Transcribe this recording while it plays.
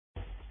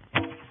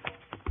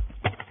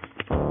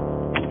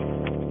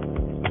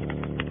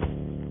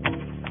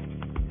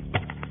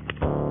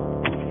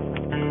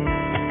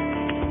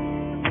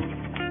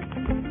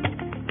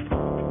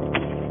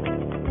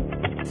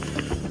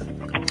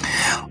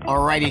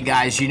Alrighty,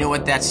 guys, you know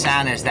what that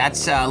sound is.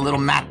 That's little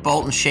Matt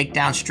Bolton,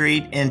 Shakedown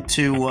Street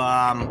into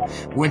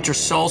Winter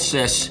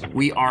Solstice.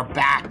 We are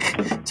back.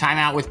 Time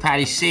Out with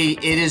Patty C.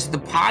 It is the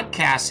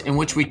podcast in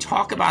which we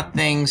talk about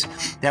things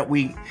that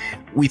we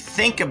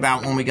think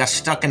about when we got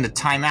stuck in the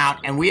timeout.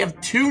 And we have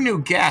two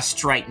new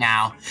guests right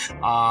now.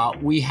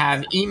 We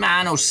have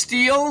Emano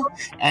Steele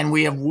and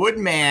we have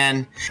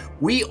Woodman.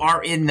 We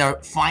are in the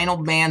final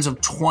bands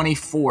of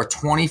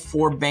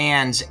 24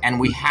 bands, and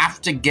we have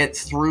to get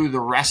through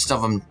the rest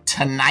of them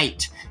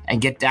tonight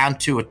and get down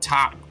to a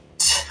top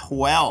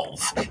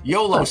 12.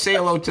 YOLO, say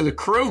hello to the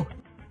crew.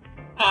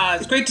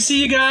 It's great to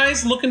see you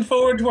guys. Looking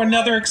forward to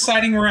another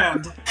exciting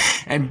round.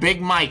 And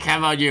Big Mike, how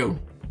about you?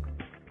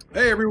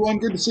 Hey, everyone.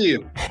 Good to see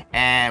you.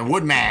 And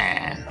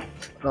Woodman.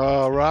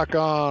 Rock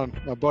on,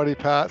 my buddy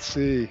Pat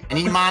C. And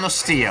Emano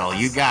Steele,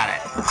 you got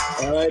it.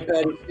 All right,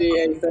 Patty C.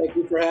 Hey, thank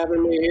you for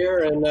having me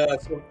here. And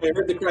so I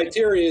heard the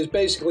criteria is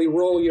basically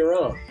roll your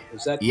own.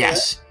 Is that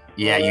yes? Correct?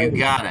 Yeah, you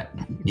got it.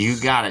 You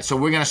got it. So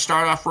we're going to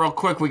start off real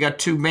quick. We got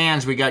two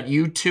bands. We got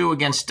U2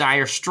 against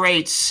Dire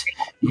Straits.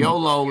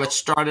 YOLO, let's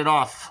start it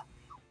off.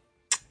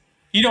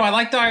 You know, I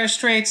like Dire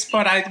Straits,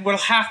 but I will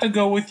have to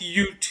go with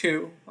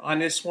U2 on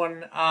this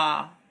one.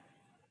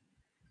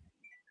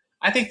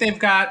 I think they've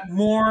got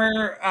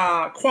more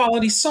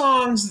quality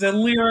songs, the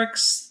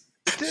lyrics.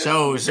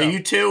 So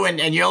U2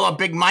 and YOLO,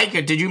 Big Mike,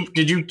 did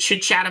you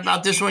chit chat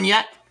about this one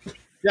yet?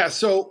 Yeah.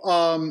 So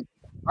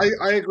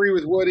I agree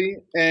with Woody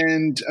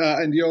and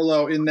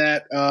YOLO in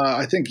that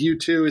I think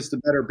U2 is the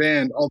better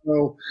band.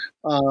 Although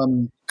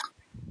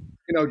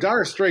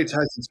Dire Straits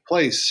has its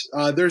place.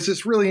 There's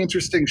this really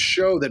interesting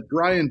show that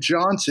Brian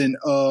Johnson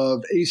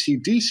of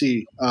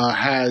AC/DC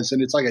has,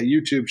 and it's like a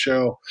YouTube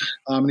show.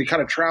 And he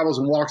kind of travels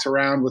and walks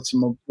around with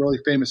some really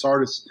famous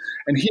artists.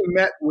 And he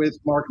met with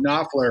Mark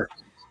Knopfler,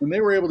 and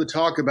they were able to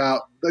talk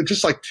about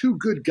just like two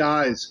good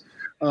guys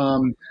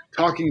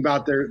talking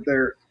about their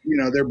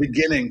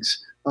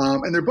beginnings.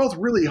 And they're both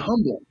really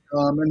humble,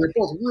 and they're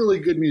both really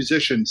good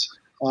musicians.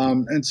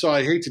 And so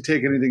I hate to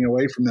take anything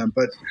away from them,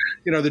 but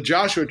the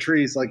Joshua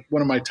Tree is like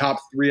one of my top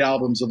 3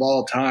 albums of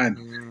all time,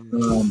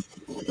 and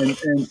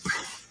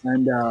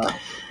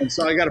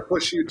so I got to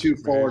push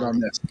U2 forward on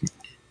this.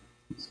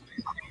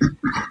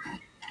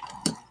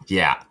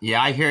 Yeah,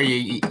 I hear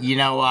you.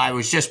 I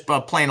was just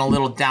playing a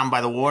little Down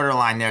by the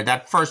Waterline there.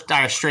 That first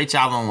Dire Straits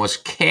album was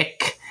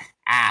kick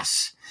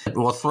ass.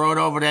 We'll throw it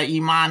over to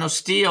Emano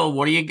Steele.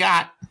 What do you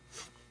got?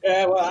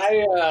 Yeah, well,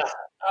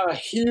 I'm a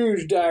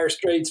huge Dire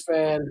Straits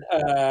fan,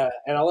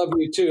 and I love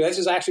U2. This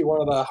is actually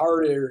one of the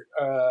harder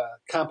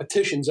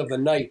competitions of the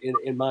night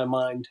in my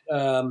mind.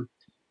 Love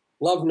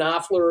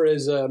Knopfler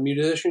as a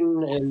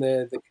musician and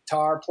the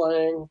guitar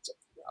playing. It's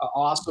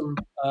awesome.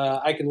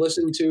 I can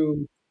listen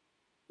to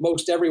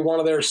most every one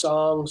of their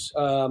songs.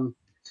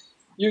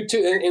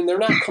 U2, and they're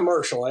not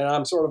commercial, and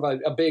I'm sort of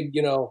a big,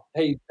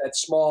 that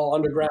small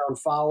underground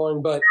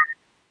following, but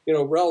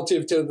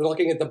relative to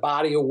looking at the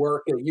body of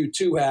work that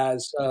U2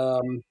 has,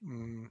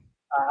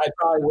 I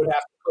probably would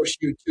have to push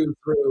U2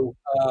 through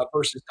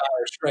versus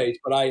Dire Straits.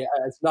 But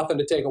it's nothing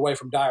to take away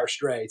from Dire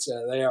Straits.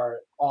 They are an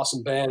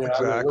awesome band, and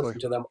Exactly. I will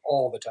listen to them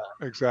all the time.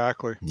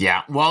 Exactly.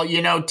 Yeah. Well,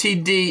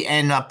 TD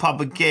and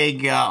Public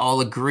Gig all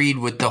agreed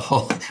with the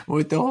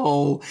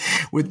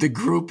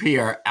group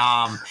here.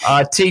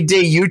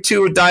 TD, U2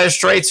 or Dire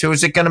Straits? Who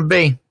is it going to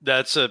be?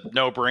 That's a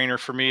no-brainer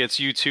for me. It's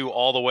U2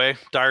 all the way.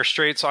 Dire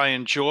Straits I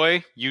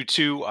enjoy.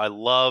 U2 I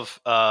love.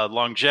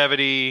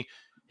 Longevity,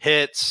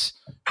 hits,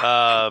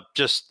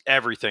 just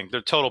everything.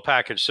 The total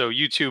package. So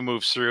U2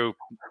 moves through,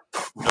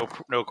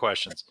 no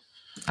questions.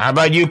 How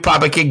about you,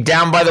 Papa Kick?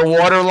 Down by the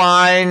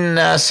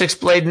Waterline, Six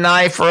Blade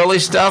Knife, early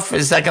stuff.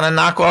 Is that going to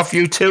knock off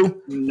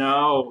U2?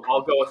 No,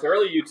 I'll go with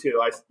early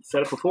U2. I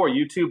said it before.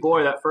 U2,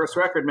 boy, that first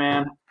record,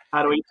 man.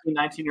 How do 18,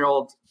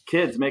 19-year-old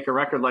kids make a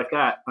record like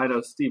that? I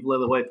know Steve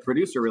Lillywhite, the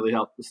producer, really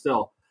helped, but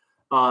still.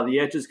 The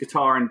Edge's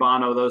guitar and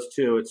Bono, those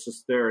two, it's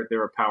just they're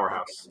a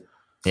powerhouse.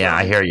 Yeah,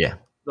 I hear you.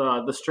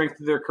 The strength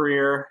of their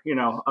career,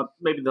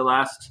 maybe the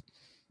last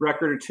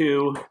record or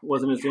two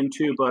wasn't as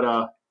into,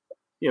 but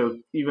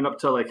even up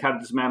to like How to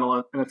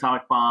Dismantle an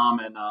Atomic Bomb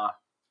and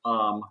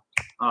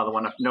the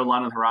one No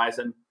Line on the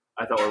Horizon,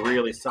 I thought were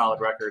really solid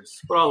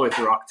records. But all the way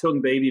through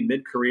Achtung Baby,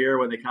 mid-career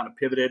when they kind of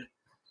pivoted,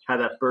 had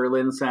that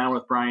Berlin sound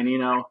with Brian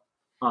Eno,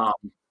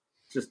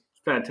 just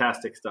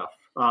fantastic stuff.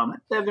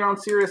 They have their own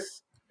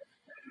Sirius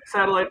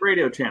satellite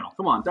radio channel.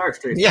 Come on, Dire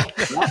Straits. Yeah.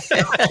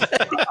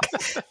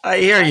 I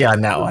hear you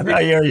on that one.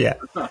 I hear you.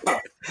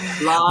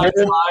 live,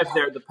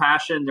 the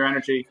passion, their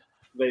energy.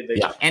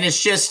 Yeah. And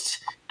it's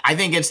just, I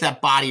think it's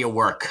that body of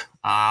work.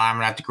 I'm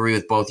going to have to agree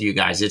with both of you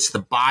guys. It's the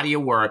body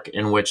of work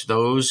in which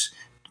those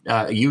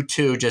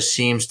U2 just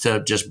seems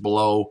to just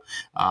blow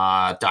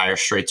Dire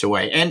Straits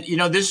away. And,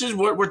 this is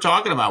what we're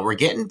talking about. We're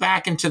getting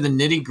back into the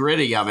nitty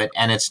gritty of it.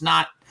 And it's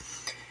not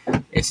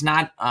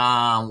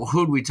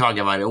who'd we talk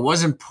about? It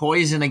wasn't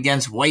Poison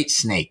against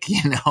Whitesnake,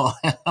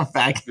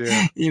 back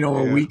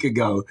a week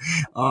ago.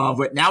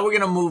 But now we're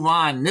gonna move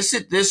on. This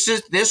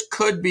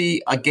could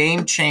be a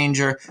game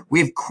changer.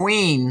 We have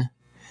Queen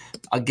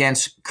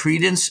against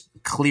Creedence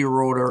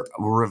Clearwater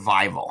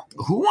Revival.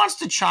 Who wants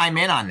to chime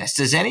in on this?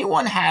 Does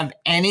anyone have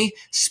any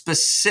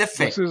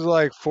specific? This is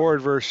like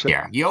Ford versus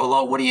here.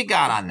 Yolo, what do you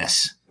got on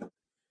this?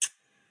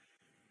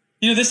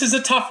 This is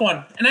a tough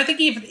one, and I think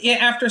even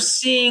after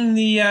seeing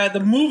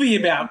the movie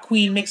about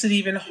Queen makes it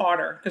even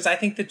harder, because I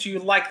think that you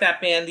like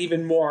that band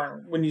even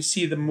more when you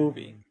see the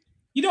movie.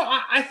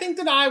 I think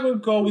that I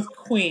would go with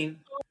Queen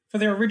for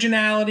their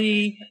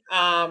originality.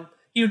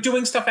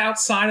 Doing stuff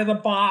outside of the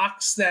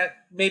box that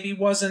maybe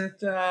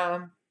wasn't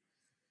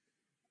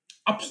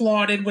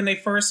applauded when they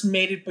first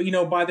made it, but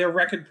by their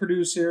record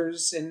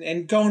producers,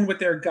 and going with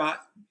their gut.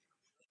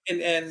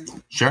 And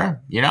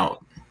sure,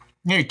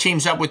 he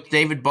teams up with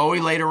David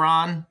Bowie later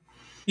on.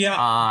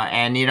 Yeah.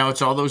 And,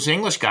 it's all those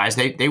English guys.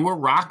 They were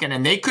rocking,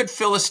 and they could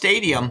fill a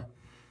stadium.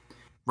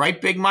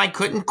 Right, Big Mike?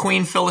 Couldn't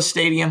Queen fill a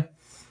stadium?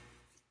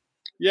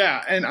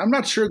 Yeah, and I'm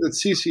not sure that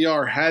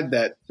CCR had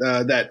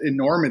that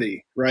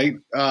enormity, right?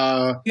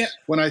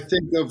 When I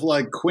think of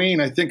like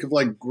Queen, I think of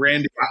like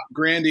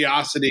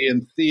grandiosity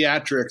and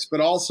theatrics,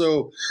 but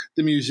also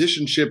the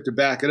musicianship to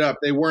back it up.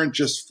 They weren't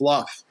just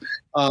fluff.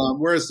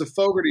 Whereas the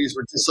Fogertys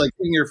were just like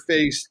in your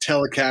face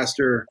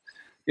Telecaster,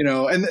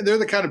 and they're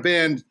the kind of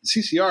band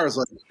CCR is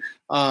like,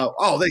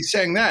 they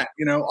sang that,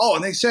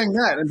 and they sang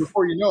that, and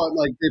before you know it,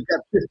 like they've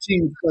got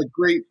 15 like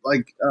great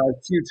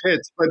huge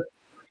hits, but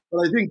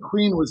I think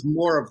Queen was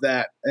more of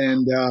that,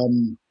 and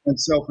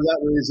so for that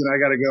reason, I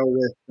got to go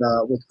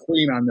with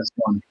Queen on this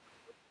one.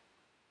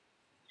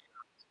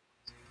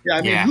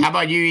 Yeah, how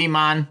about you,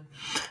 Iman?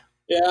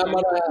 Yeah,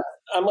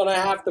 I'm gonna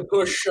have to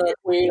push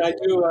Queen. I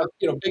do,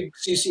 big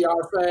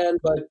CCR fan,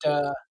 but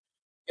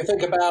you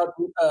think about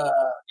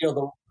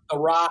the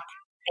rock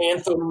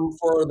anthem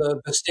for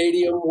the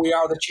stadium, "We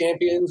Are the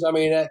Champions." I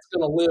mean, that's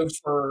going to live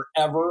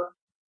forever.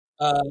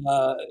 A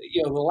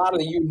lot of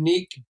the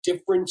unique,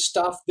 different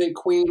stuff that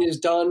Queen has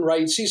done,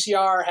 right?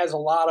 CCR has a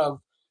lot of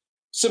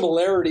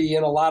similarity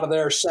in a lot of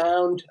their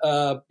sound.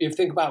 If you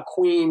think about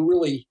Queen,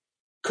 really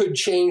could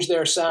change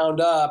their sound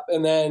up.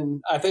 And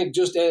then I think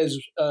just as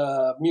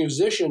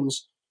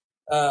musicians,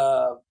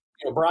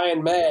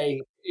 Brian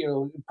May,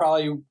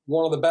 probably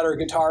one of the better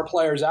guitar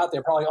players out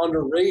there, probably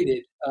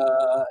underrated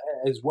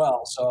as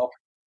well. So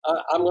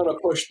I'm going to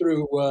push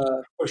through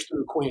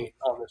Queen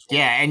on this one.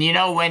 Yeah, and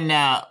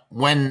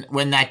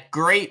when that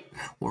great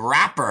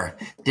rapper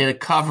did a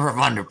cover of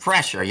Under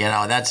Pressure,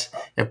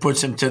 it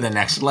puts him to the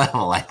next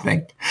level, I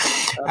think.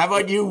 How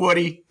about you,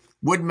 Woody?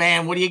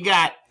 Woodman, what do you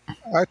got?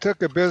 I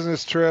took a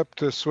business trip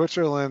to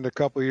Switzerland a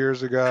couple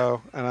years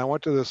ago, and I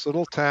went to this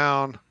little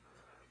town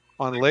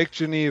on Lake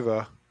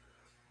Geneva.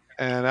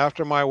 And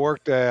after my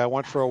work day, I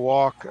went for a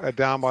walk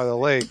down by the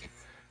lake,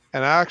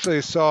 and I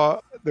actually saw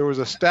there was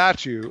a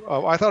statue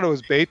of, I thought it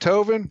was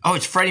Beethoven. Oh,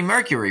 it's Freddie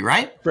Mercury,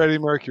 right? Freddie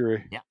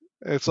Mercury. Yeah.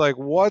 It's like,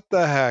 what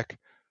the heck?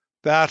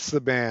 That's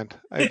the band.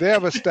 They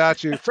have a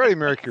statue, Freddie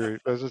Mercury,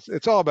 because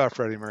it's all about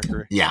Freddie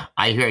Mercury. Yeah,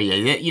 I hear you.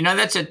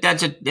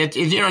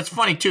 It's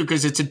funny too,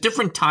 because it's a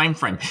different time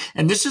frame,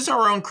 and this is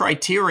our own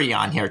criteria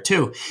on here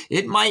too.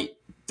 It might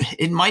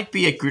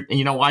be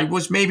I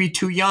was maybe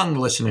too young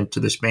listening to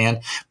this band,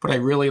 but I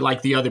really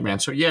like the other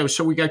band.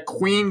 So we got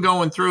Queen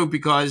going through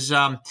because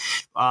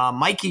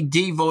Mikey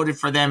D voted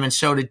for them, and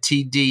so did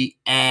TD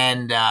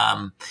and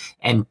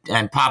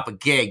Papa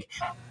Gig.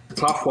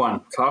 Tough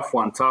one.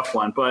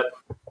 But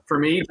for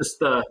me, just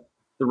the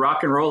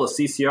rock and roll of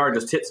CCR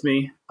just hits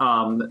me.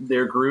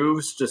 Their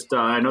grooves, just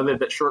I know they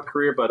had that short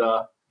career, but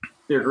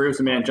their grooves,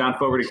 and man, John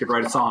Fogerty could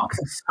write a song.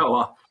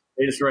 So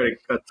they just write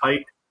a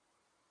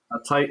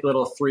tight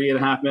little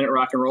 3.5 minute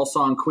rock and roll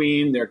song.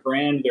 Queen, they're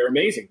grand, they're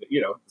amazing.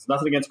 It's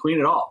nothing against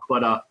Queen at all.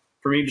 But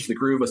for me, just the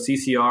groove of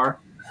CCR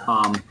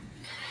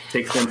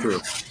takes them through.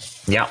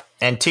 Yeah.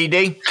 And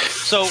TD?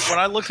 So when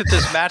I looked at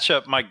this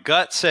matchup, my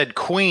gut said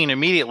Queen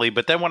immediately,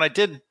 but then when I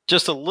did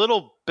just a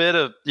little bit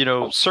of,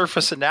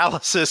 surface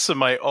analysis of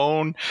my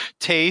own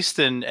taste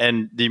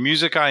and the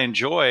music I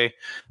enjoy,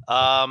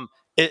 I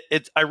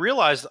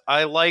realized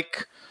I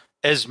like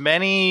as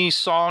many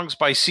songs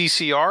by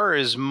CCR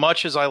as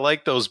much as I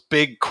like those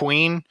big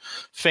Queen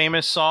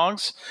famous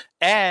songs.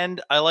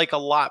 And I like a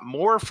lot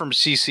more from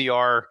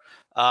CCR.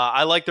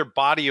 I like their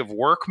body of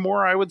work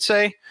more, I would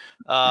say.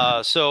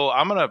 So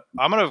I'm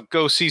gonna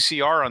go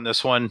CCR on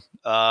this one.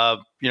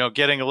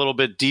 Getting a little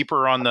bit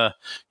deeper on the,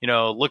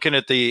 looking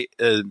at the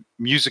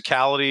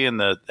musicality and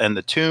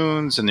the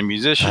tunes and the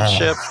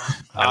musicianship.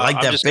 I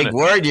like that big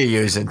word you're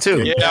using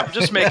too. Yeah,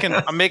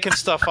 I'm making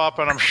stuff up,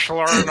 and I'm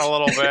slurring a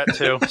little bit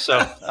too. So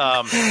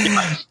I'm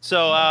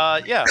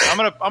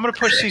gonna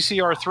push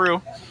CCR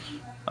through.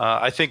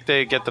 I think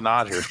they get the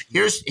nod here.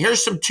 Here's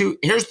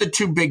the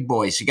two big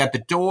boys. You got the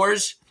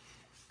Doors,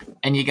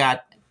 and you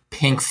got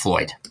Pink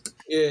Floyd.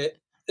 Yeah,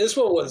 this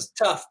one was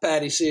tough,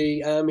 Patty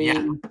C. I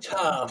mean,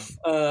 tough.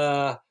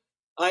 I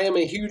am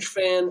a huge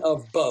fan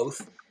of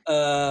both.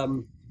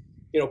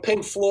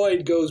 Pink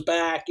Floyd goes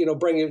back.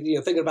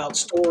 Thinking about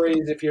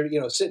stories. If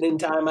you're sitting in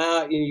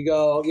timeout and you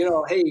go,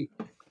 hey,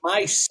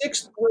 my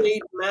 6th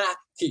grade math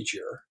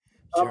teacher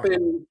up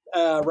in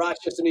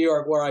Rochester, New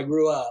York, where I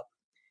grew up.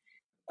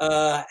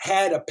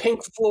 had a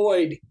Pink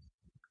Floyd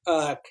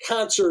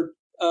concert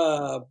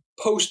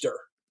poster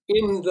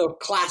in the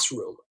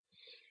classroom.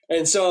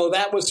 And so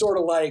that was sort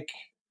of like,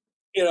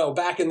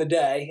 back in the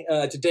day,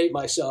 to date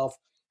myself,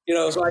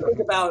 so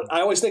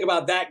I always think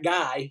about that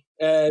guy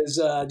as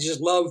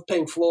just loved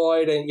Pink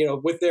Floyd and,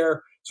 with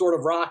their sort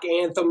of rock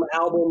anthem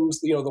albums,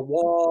 The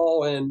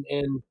Wall and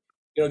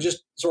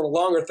just sort of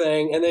longer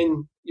thing. And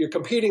then you're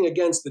competing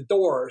against the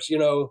Doors,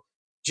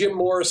 Jim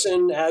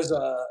Morrison as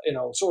a,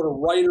 sort of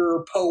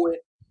writer, poet.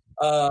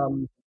 I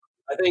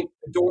think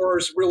the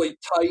Doors really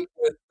tight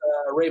with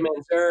Ray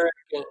Manzarek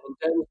and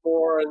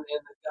Densmore and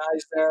the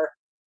guys there.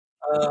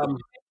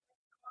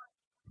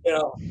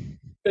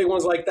 Big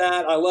ones like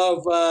that. I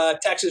love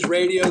Texas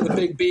Radio, the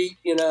Big Beat.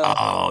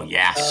 Oh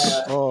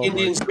yes.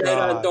 Indian Spread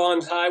on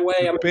Dawn's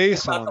Highway. I'm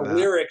about the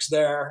lyrics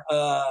there.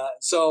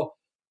 So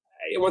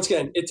once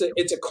again, it's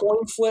a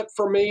coin flip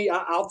for me.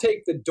 I'll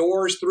take the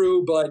Doors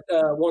through, but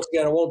once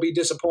again, I won't be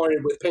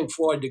disappointed with Pink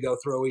Floyd to go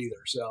through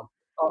either. So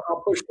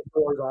I'll push the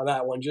Doors on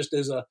that one, just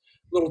as a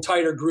little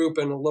tighter group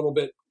and a little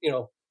bit,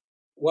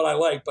 what I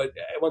like. But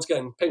once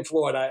again, Pink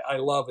Floyd, I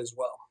love as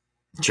well.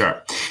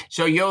 Sure.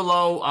 So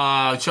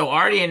YOLO, so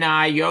Artie and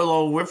I,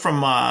 YOLO, we're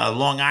from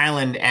Long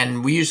Island,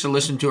 and we used to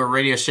listen to a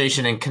radio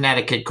station in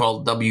Connecticut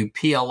called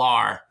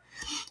WPLR.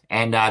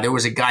 And there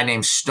was a guy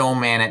named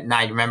Stoneman at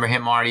night. Remember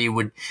him, Artie? He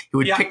would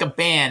pick a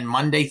band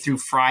Monday through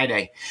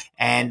Friday.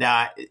 And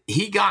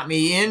he got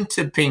me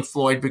into Pink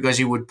Floyd because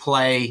he would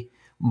play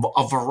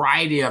a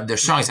variety of their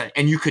songs,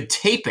 and you could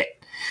tape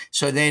it.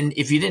 So then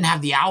if you didn't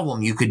have the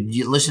album, you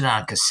listen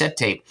on cassette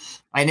tape.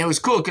 And it was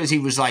cool because he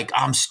was like,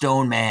 I'm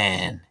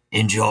Stoneman.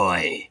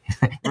 Enjoy.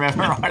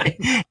 Remember, Artie?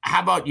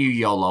 How about you,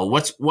 YOLO?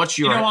 What's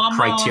your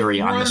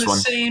criteria on this one?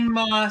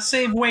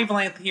 Same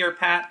wavelength here,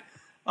 Pat.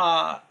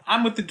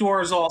 I'm with the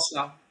Doors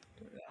also.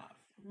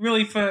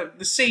 Really for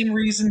the same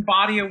reason,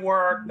 body of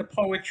work, the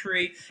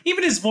poetry,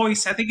 even his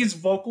voice. I think his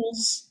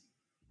vocals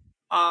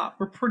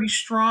were pretty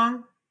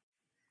strong.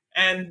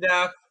 And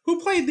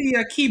who played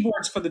the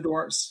keyboards for the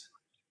Doors?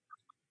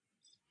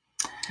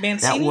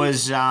 Mancini? That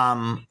was,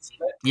 Manzarek.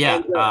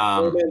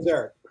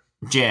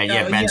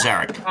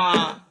 Manzarek.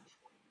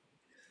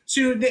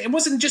 So it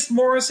wasn't just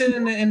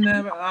Morrison and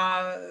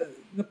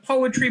the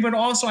poetry, but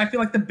also I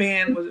feel like the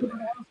band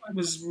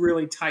was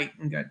really tight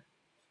and good.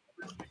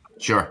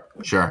 Sure.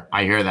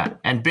 I hear that.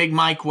 And Big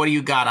Mike, what do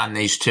you got on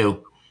these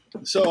two?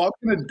 So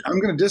I'm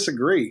gonna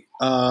disagree,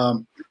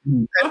 and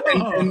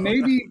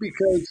maybe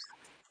because,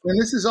 and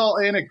this is all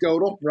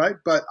anecdotal, right?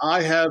 But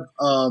I have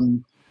a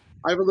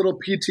little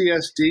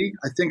PTSD.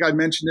 I think I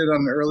mentioned it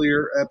on an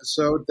earlier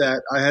episode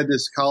that I had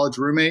this college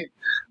roommate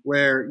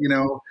where,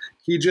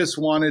 he just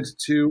wanted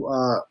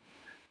to,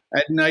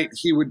 at night,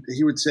 he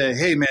would say,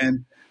 hey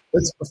man,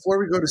 before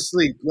we go to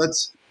sleep,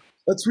 let's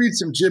read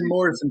some Jim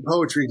Morrison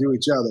poetry to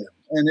each other.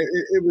 And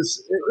it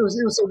was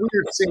a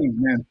weird scene,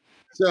 man.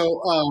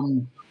 So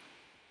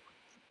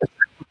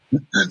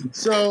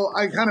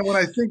I kind of, when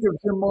I think of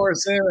Jim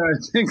Morrison, I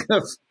think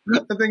of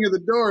the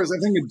Doors. I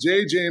think of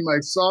JJ, my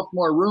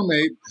sophomore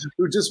roommate,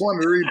 who just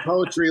wanted to read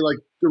poetry like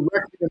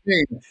directly to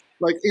me,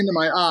 like into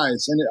my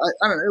eyes, and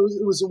I don't know.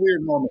 It was a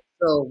weird moment.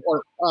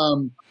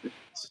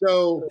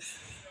 So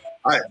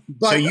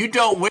you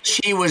don't wish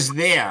he was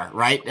there,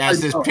 right?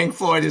 As this Pink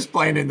Floyd is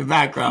playing in the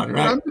background,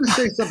 right? I'm going to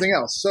say something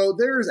else. So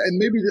and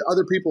maybe the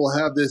other people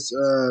have this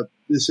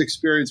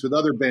experience with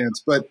other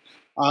bands, but.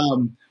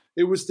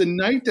 It was the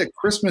night that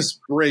Christmas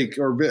break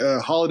or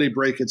holiday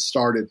break had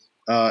started.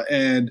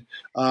 And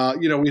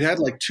we'd had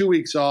like 2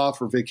 weeks off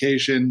for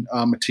vacation.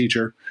 I'm a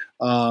teacher.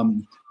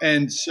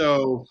 And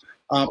so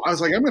I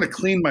was like, I'm going to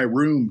clean my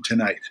room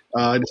tonight.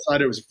 I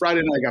decided it was a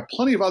Friday night. I got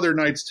plenty of other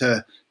nights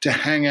to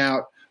hang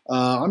out.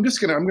 I'm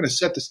going to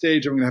set the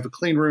stage. I'm going to have a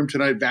clean room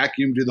tonight,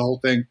 vacuum, do the whole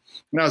thing.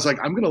 And I was like,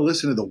 I'm going to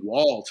listen to The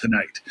Wall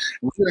tonight.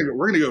 We're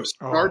going to go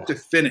start to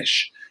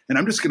finish. And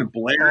I'm just going to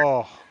blare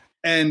it.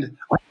 And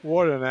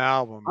what an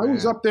album! I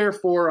was up there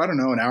for, I don't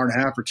know, an hour and a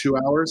half or 2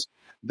 hours.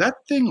 That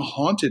thing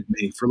haunted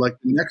me for like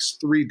the next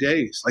 3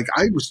 days. Like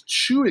I was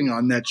chewing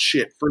on that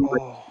shit for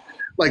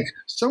like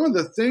some of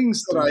the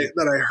things that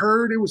I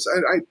heard. It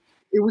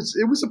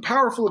was a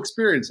powerful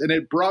experience, and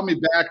it brought me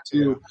back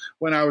to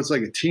when I was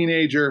like a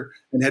teenager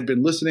and had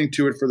been listening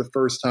to it for the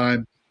first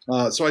time.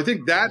 So I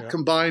think that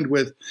combined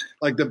with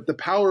like the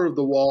power of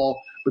The Wall,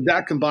 but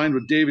that combined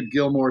with David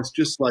Gilmour's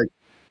just like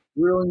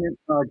brilliant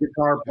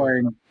guitar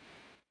playing.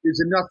 Is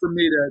enough for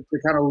me to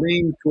kind of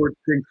lean towards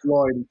Pink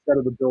Floyd instead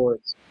of the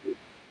Doors.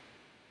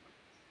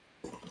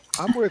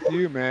 I'm with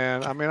you,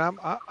 man. I mean,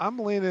 I'm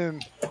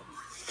leaning.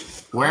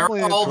 Where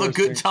are all the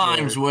good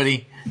times,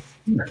 Woody?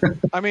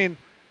 I mean,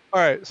 all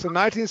right. So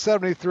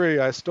 1973,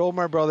 I stole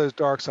my brother's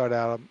Dark Side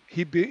album.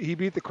 He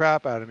beat the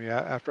crap out of me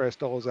after I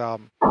stole his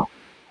album.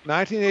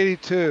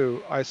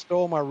 1982, I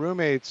stole my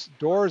roommate's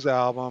Doors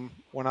album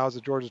when I was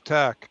at Georgia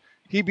Tech.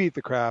 He beat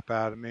the crap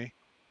out of me.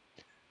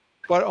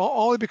 But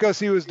only because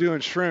he was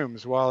doing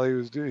shrooms while he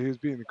was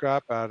beating the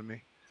crap out of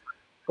me.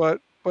 But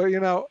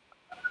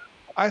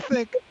I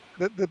think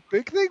that the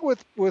big thing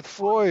with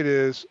Floyd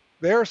is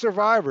they're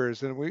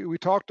survivors, and we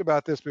talked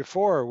about this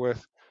before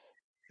with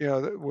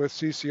with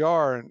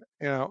CCR,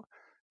 and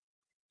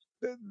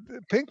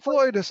Pink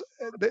Floyd is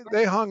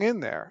they hung in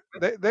there.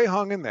 They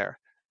hung in there.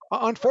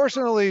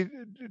 Unfortunately,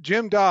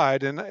 Jim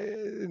died in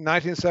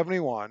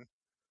 1971,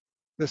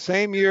 the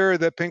same year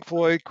that Pink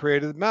Floyd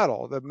created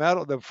metal.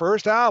 The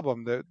first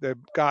album that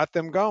got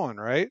them going,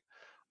 right?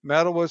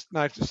 Metal was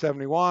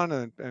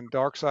 1971 and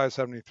Dark Side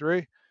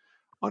 73.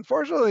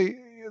 Unfortunately,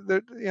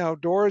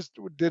 Doors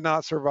did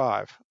not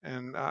survive,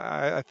 and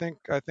I think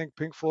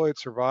Pink Floyd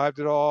survived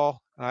it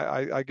all.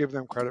 I give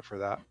them credit for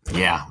that.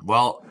 Yeah.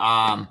 Well,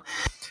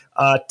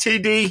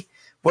 TD,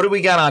 what do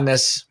we got on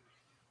this?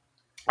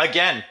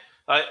 Again,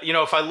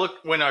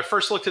 when I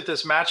first looked at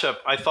this matchup,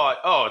 I thought,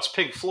 oh, it's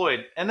Pink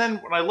Floyd. And then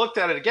when I looked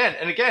at it again,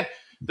 and again,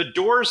 the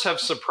Doors have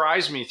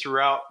surprised me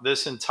throughout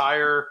this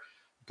entire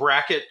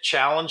bracket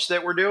challenge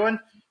that we're doing,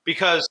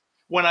 because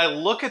when I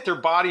look at their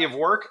body of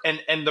work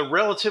and the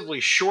relatively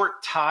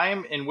short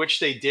time in which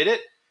they did it,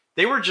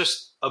 they were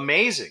just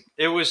amazing.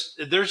 There's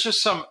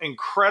just some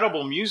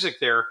incredible music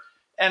there.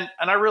 And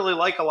I really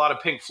like a lot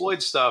of Pink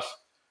Floyd stuff.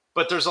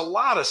 But there's a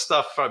lot of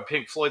stuff from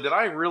Pink Floyd that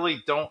I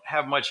really don't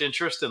have much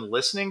interest in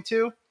listening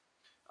to,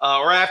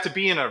 or I have to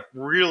be in a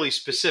really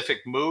specific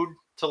mood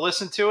to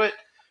listen to it.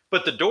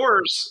 But the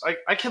Doors,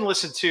 I can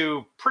listen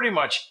to pretty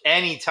much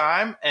any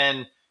time,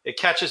 and it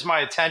catches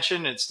my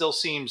attention. It still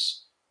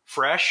seems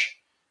fresh,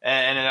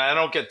 and I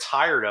don't get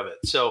tired of it.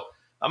 So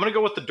I'm going to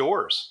go with the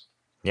Doors.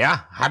 Yeah.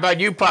 How about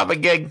you, Papa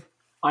Gig?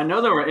 I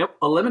know they were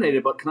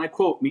eliminated, but can I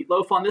quote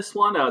Meatloaf on this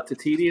one to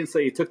TD and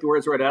say you took the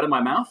words right out of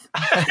my mouth?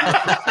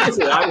 I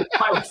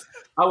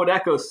would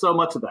echo so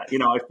much of that.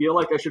 I feel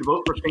like I should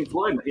vote for Pink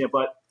Floyd,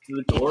 but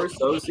the Doors,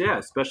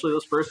 especially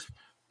those first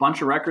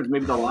bunch of records,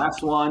 maybe the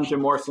last one, Jim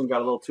Morrison got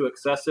a little too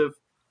excessive.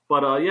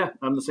 But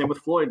I'm the same with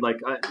Floyd. Like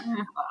I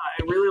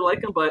really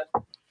like him, but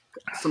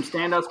some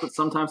standouts, but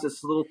sometimes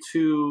it's a little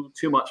too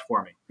much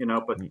for me.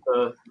 But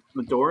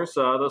the Doors,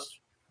 those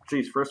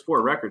first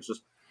four records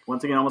just.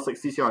 Once again, almost like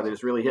CCR, they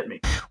just really hit me.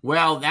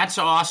 Well, that's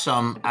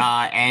awesome.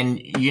 And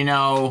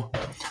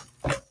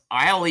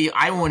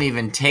I won't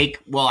even take.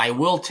 Well, I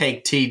will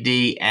take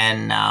TD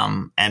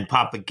and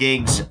Papa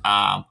Gigs,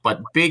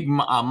 but Big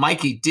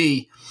Mikey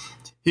D,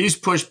 he's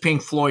pushed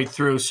Pink Floyd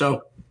through.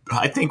 So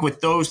I think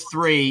with those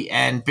three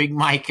and Big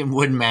Mike and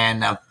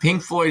Woodman,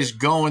 Pink Floyd is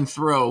going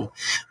through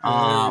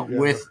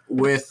with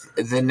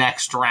the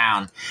next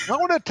round. I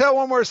want to tell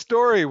one more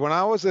story. When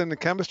I was in the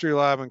chemistry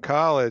lab in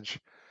college,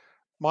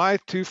 my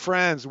two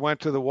friends went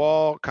to the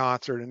Wall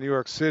concert in New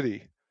York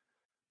City,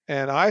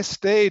 and I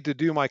stayed to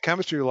do my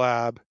chemistry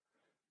lab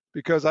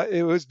because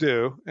it was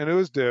due, and I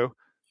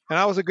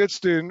was a good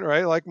student,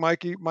 right? Like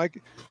Mikey.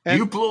 And,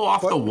 you blew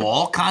off the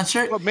Wall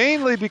concert? But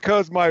mainly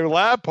because my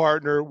lab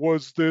partner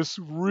was this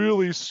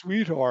really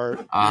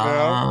sweetheart,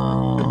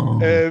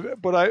 but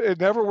it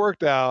never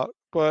worked out.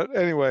 But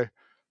anyway,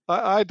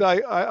 I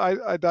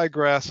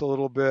digress a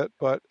little bit.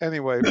 But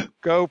anyway,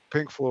 go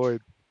Pink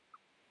Floyd.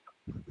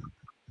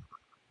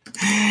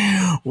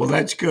 Well,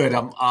 that's good.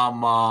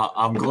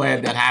 I'm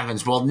glad that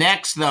happens. Well,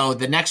 next though,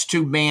 the next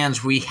two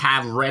bands we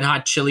have Red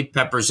Hot Chili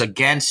Peppers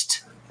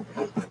against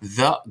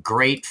the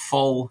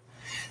Grateful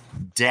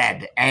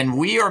Dead, and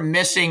we are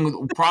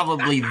missing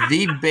probably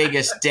the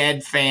biggest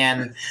Dead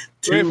fan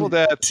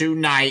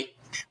tonight.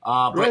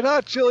 Red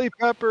Hot Chili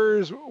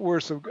Peppers were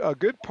some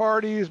good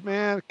parties,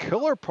 man.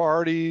 Killer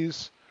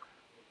parties,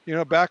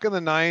 back in the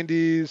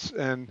 90s,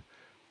 and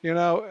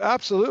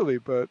absolutely,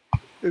 but.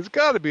 It's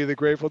got to be the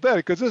Grateful Dead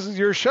because this is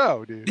your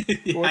show, dude.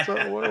 What's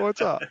up? What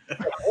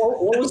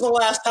was the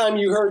last time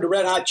you heard the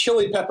Red Hot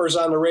Chili Peppers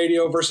on the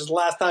radio versus the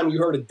last time you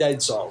heard a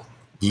Dead song?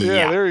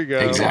 Yeah, there you go.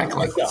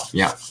 Exactly.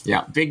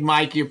 Yeah. Big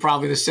Mike, you're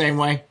probably the same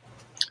way.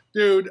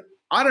 Dude,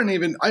 I don't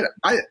even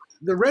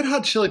the Red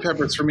Hot Chili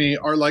Peppers for me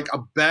are like a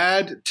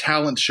bad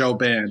talent show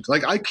band.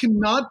 Like I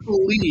cannot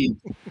believe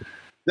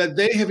that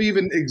they have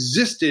even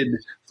existed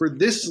for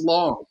this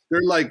long.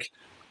 They're like,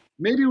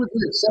 maybe with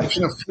the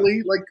exception of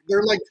Flea, like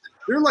they're like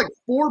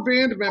four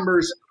band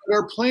members that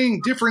are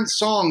playing different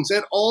songs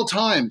at all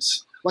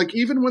times. Like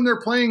even when they're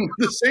playing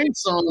the same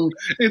song,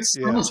 it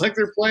sounds like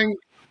they're playing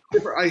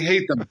different. I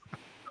hate them.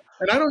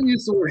 And I don't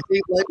use the word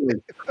hate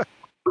lightly. But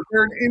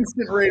they're an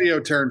instant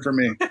radio turn for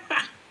me.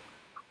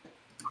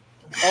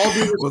 All due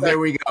respect. Well, there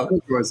we go.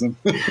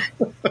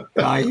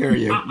 I hear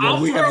you.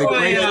 Well, we have the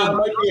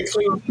might be a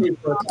clean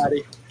sweep for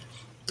Patty.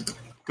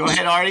 Go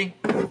ahead, Artie.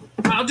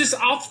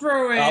 I'll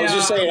throw a. I was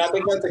just saying, I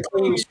think that's a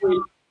clean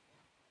sweep.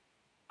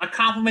 A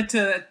compliment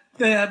to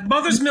the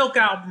Mother's Milk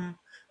album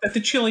that the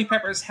Chili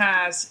Peppers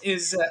has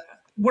is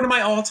one of my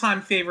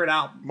all-time favorite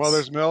albums.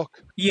 Mother's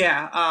Milk?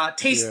 Yeah.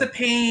 Taste the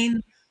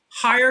Pain,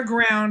 Higher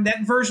Ground.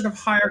 That version of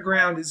Higher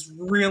Ground is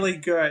really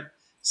good.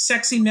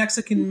 Sexy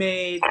Mexican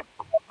Maid.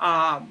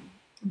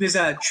 There's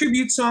a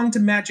tribute song to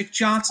Magic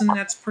Johnson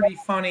that's pretty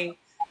funny.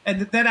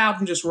 And that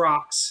album just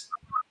rocks.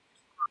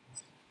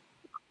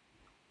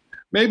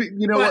 Maybe,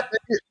 what?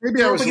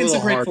 Maybe I was a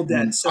little hard.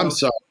 Dead, so. I'm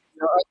sorry.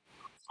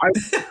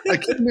 I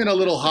came in a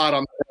little hot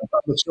on that.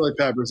 on the Chili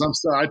Peppers. I'm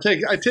sorry.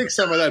 I take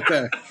some of that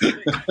back.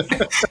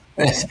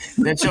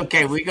 That's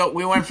okay.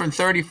 We went from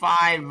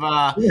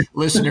 35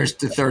 listeners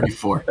to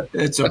 34.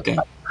 It's okay.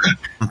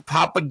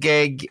 Papa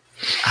Gig,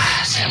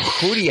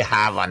 who do you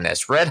have on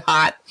this? Red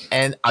Hot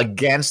and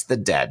Against the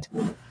Dead.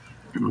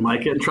 I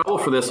might get in trouble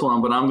for this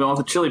one, but I'm going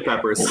with the Chili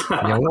Peppers.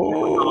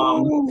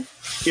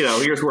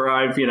 Here's where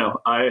I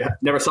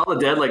never saw the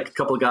Dead, like a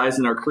couple of guys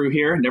in our crew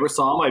here. Never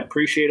saw them. I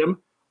appreciate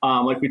them.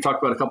 Like we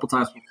talked about a couple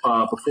times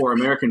before,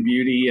 American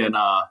Beauty and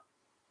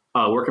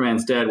Working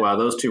Man's Dead. Wow,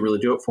 those two really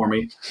do it for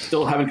me.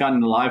 Still haven't gotten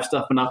the live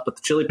stuff enough, but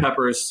the Chili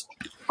Peppers,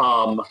 they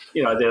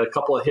had a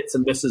couple of hits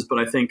and misses, but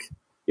I think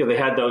they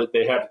had a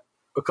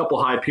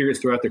couple high periods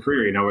throughout their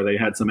career, where they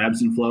had some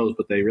ebbs and flows,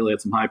 but they really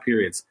had some high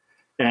periods.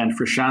 And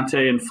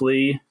Frusciante and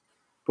Flea,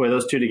 boy,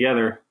 those two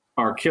together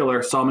are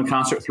killer. Saw them in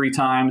concert 3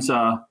 times.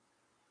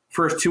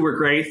 First 2 were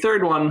great.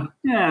 Third one,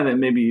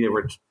 then maybe they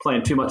were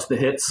playing too much of the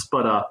hits,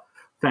 but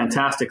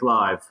fantastic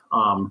live.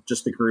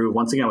 Just the groove.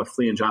 Once again, with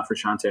Flea and John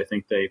Frusciante, I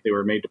think they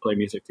were made to play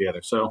music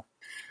together. So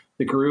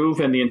the groove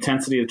and the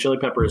intensity of the Chili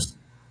Peppers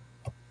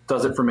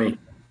does it for me.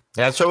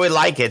 That's what we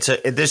like.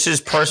 This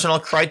is personal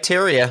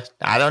criteria.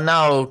 I don't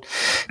know,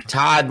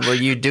 Todd. Were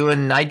you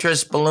doing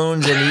nitrous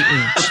balloons and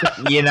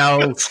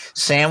eating,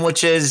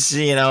 sandwiches?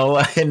 Who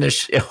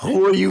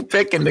are you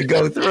picking to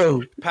go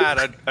through?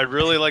 Pat, I'd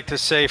really like to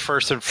say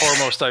first and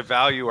foremost, I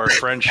value our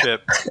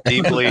friendship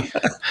deeply.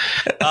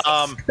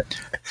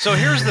 So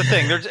here's the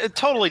thing: they're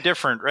totally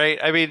different, right?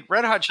 I mean,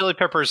 Red Hot Chili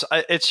Peppers.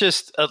 It's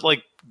just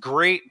like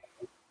great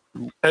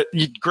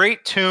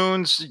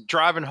tunes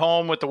driving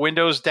home with the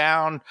windows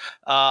down.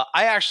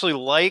 I actually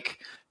like,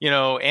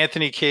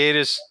 Anthony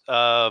Kiedis'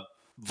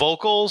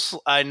 vocals.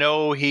 I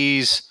know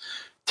he's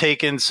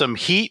taken some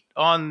heat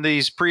on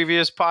these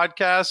previous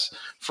podcasts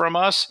from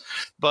us,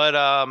 but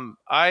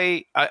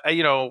I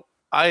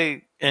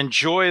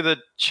enjoy the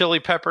Chili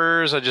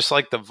Peppers. I just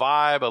like the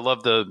vibe. I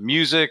love the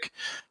music.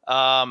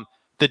 The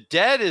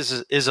Dead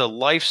is a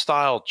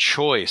lifestyle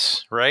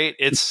choice, right?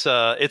 It's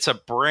a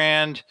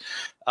brand.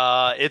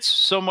 It's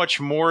so much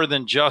more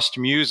than just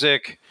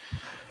music,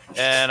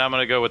 and I'm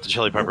going to go with the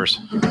Chili Peppers.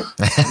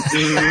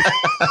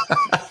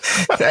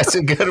 That's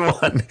a good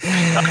one.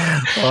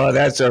 Oh,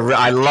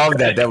 I love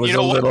that. That was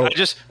a little.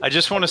 I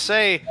just want to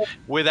say,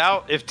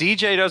 if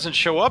DJ doesn't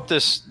show up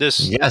this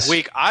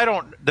week,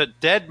 the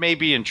Dead may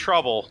be in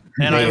trouble,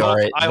 and I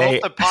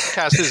hope the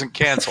podcast isn't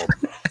canceled.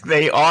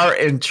 They are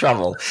in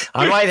trouble.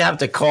 I might have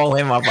to call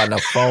him up on the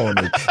phone.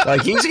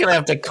 Like, he's going to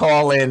have to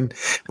call in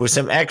with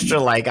some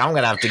extra, I'm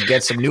going to have to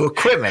get some new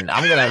equipment.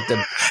 I'm going to have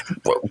to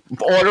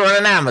order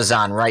on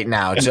Amazon right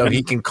now so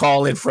he can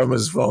call in from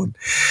his phone.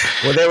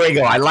 Well, there we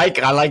go. I like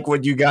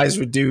what you guys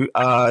would do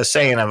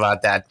saying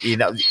about that.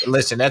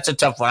 Listen, that's a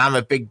tough one. I'm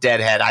a big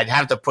Deadhead. I'd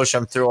have to push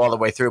them through all the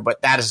way through,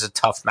 but that is a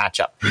tough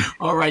matchup.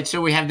 All right, so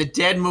we have the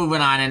Dead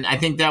moving on, and I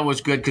think that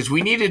was good because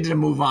we needed to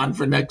move on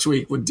for next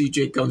week when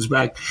DJ comes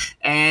back.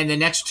 And the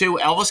next 2,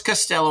 Elvis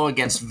Costello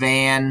against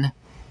Van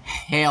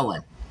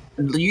Halen.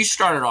 You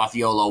started off,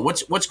 Yolo.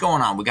 What's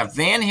going on? We got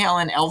Van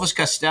Halen, Elvis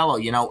Costello.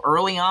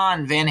 Early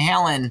on, Van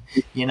Halen,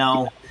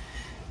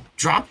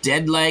 Drop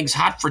Dead Legs,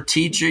 Hot for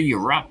Teacher,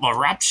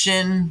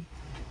 Eruption.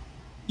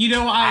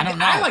 I don't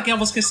know. I like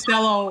Elvis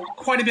Costello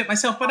quite a bit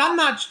myself, but I'm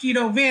not,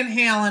 Van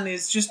Halen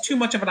is just too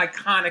much of an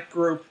iconic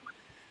group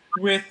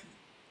with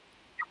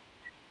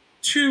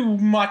too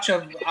much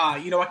of,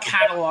 a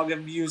catalog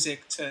of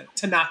music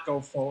to not go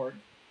forward.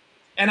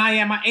 And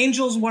my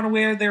Angels Want to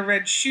Wear Their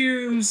Red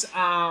Shoes.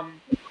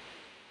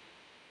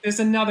 There's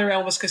another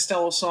Elvis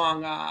Costello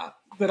song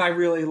that I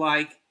really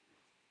like,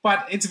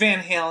 but it's Van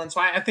Halen, so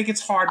I think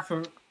it's hard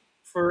for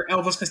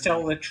Elvis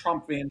Costello to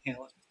trump Van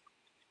Halen.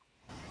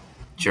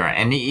 Sure,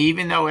 and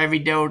even though every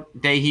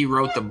day he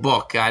wrote the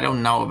book, I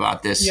don't know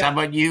about this. Yeah. How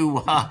about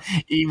you,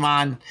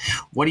 Iman?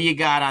 What do you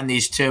got on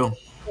these 2?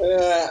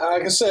 I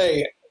can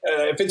say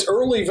if it's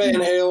early Van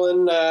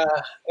Halen, I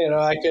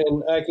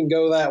can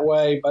go that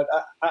way, but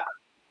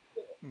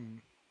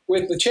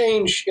with the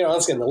change, I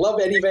love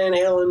Eddie Van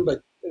Halen,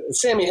 but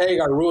Sammy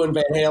Hagar ruined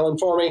Van Halen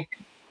for me.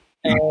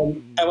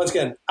 And once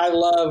again, I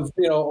love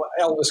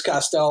Elvis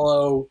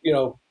Costello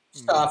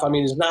stuff. I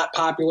mean, it's not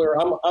popular.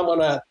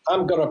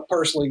 I'm gonna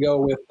personally go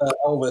with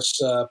Elvis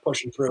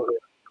pushing through here.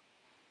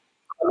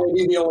 I may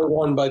be the only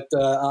one, but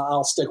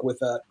I'll stick with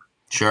that.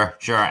 Sure.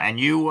 And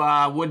you,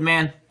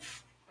 Woodman?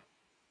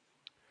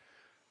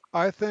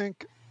 I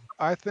think.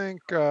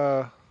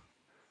 Gosh,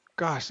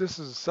 this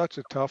is such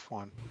a tough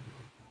one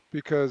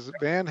because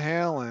Van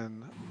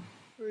Halen.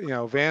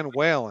 Van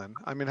Walen.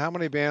 I mean, how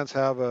many bands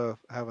have a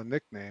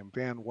nickname,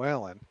 Van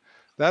Walen?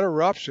 That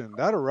eruption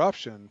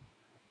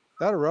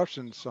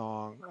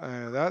song,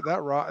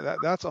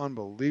 that's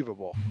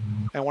unbelievable.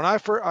 And when I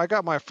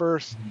got my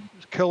first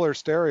killer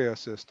stereo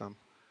system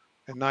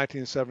in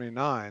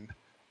 1979,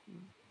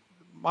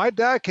 my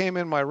dad came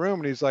in my room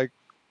and he's like,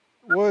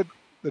 "Wood,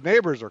 the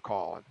neighbors are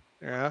calling."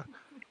 Yeah,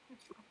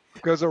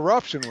 because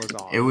Eruption was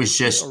on. It was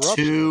just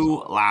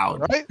too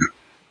loud, right?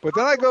 But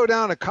then I go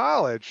down to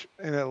college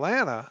in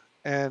Atlanta,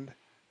 and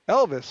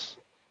Elvis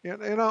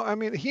I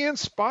mean, he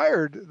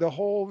inspired the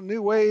whole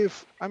new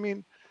wave. I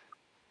mean,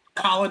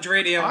 College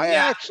radio. I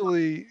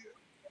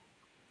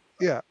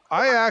Yeah.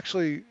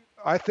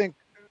 think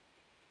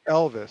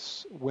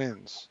Elvis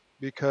wins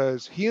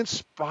because he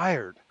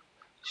inspired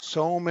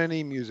so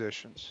many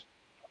musicians.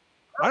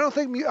 I don't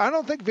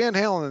think Van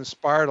Halen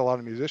inspired a lot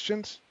of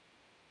musicians.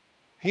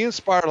 He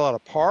inspired a lot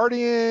of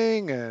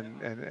partying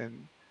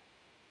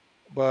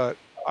but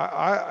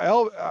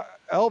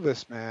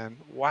Elvis, man,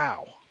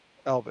 wow,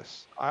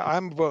 Elvis.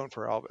 I'm voting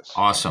for Elvis.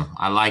 Awesome.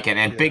 I like it.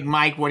 And Big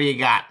Mike, what do you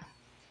got?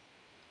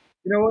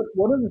 You know what?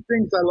 One of the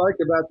things I like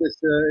about this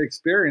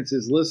experience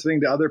is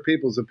listening to other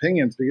people's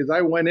opinions, because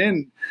I went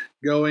in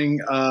going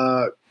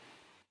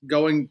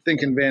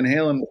thinking Van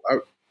Halen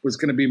was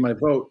going to be my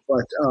vote,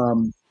 but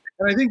and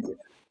I think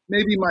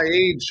maybe my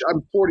age,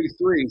 I'm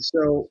 43,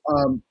 so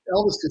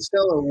Elvis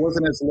Costello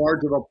wasn't as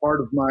large of a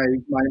part of my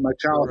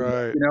childhood.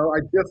 Right. You know, I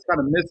just kind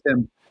of missed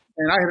him,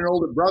 and I had an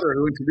older brother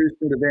who introduced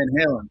me to Van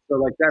Halen, so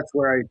like that's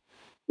where I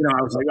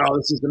was like, oh,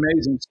 this is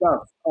amazing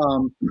stuff.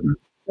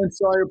 And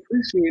so I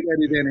appreciate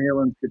Eddie Van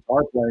Halen's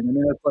guitar playing. I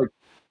mean, that's like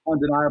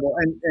undeniable.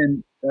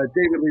 And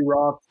David Lee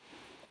Roth,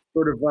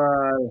 sort of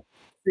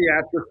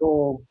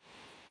theatrical,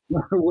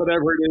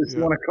 whatever it is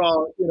you want to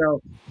call it,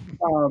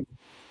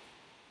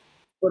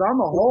 but on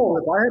the whole,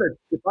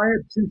 if I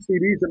had two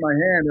CDs in my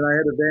hand and I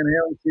had a Van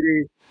Halen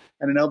CD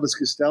and an Elvis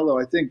Costello,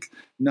 I think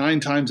 9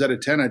 times out of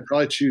 10 I'd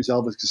probably choose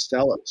Elvis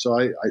Costello. So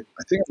I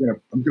think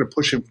I'm gonna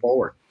push him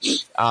forward.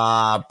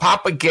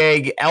 Papa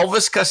Gig,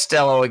 Elvis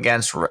Costello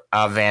against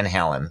Van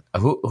Halen.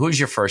 Who's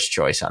your first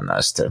choice on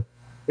those two?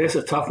 This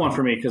is a tough one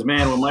for me because,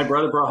 man, when my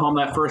brother brought home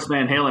that first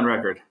Van Halen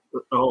record,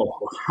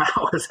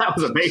 that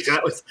was amazing.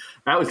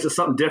 That was just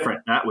something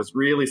different. That was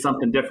really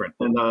something different.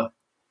 And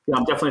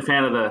I'm definitely a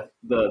fan of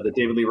the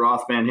David Lee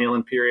Roth Van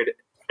Halen period.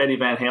 Eddie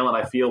Van Halen,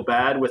 I feel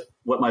bad with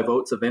what my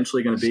vote's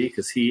eventually going to be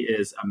because he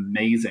is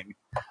amazing.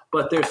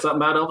 But there's something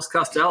about Elvis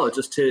Costello,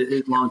 just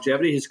his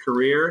longevity, his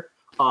career,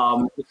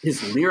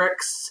 his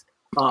lyrics,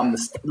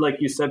 like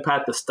you said,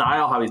 Pat, the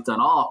style, how he's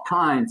done all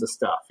kinds of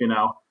stuff, and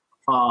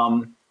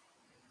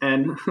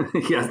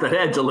he has that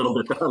edge a little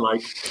bit that I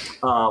like.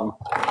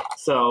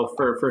 So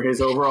for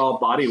his overall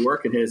body of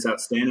work and his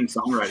outstanding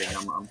songwriting,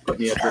 I'm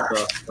putting the edge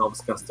with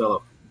Elvis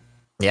Costello.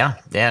 Yeah.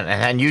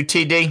 And you,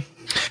 TD?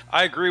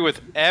 I agree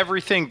with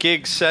everything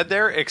Giggs said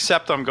there,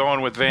 except I'm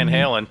going with Van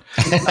Halen.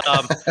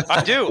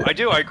 I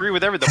do. I agree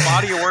with the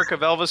body of work of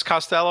Elvis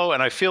Costello,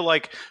 and I feel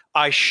like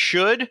I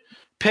should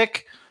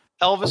pick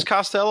Elvis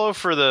Costello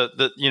for the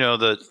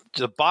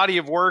body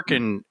of work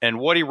and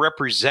what he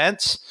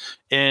represents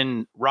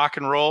in rock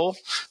and roll.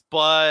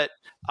 But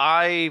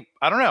I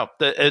don't know.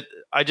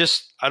 I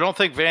don't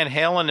think Van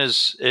Halen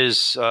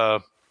is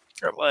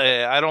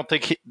I don't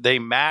think they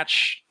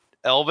match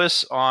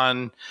Elvis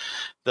on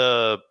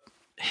the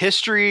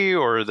history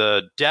or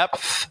the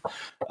depth,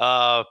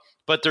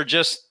 but they're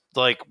just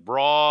like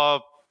raw,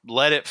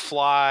 let it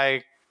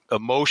fly,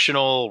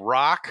 emotional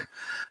rock.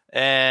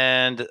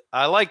 And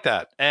I like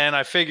that. And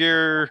I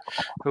figure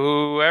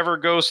whoever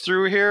goes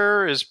through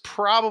here is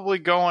probably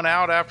going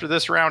out after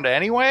this round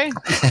anyway.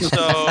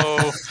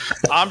 So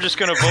I'm just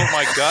going to vote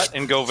my gut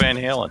and go Van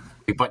Halen.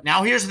 But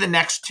now here's the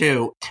next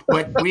two.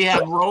 But we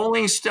have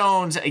Rolling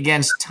Stones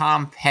against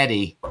Tom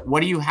Petty. What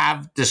do you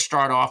have to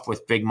start off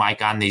with, Big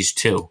Mike, on these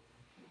two?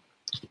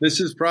 This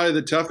is probably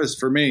the toughest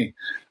for me.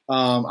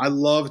 I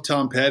love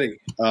Tom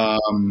Petty.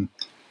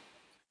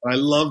 I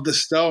love the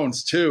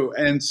Stones too.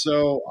 And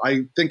so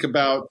I think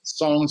about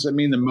songs that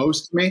mean the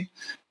most to me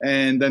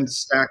and then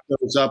stack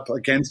those up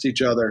against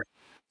each other.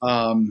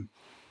 And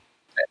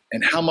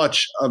how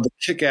much of the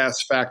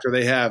kick-ass factor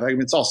they have. I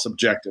mean, it's all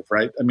subjective,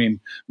 right? I mean,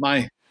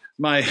 my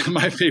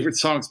favorite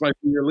songs might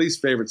be your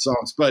least favorite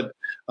songs, but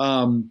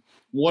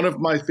one of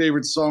my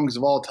favorite songs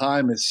of all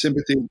time is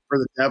Sympathy for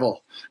the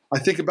Devil. I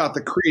think about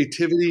the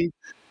creativity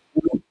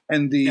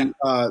and the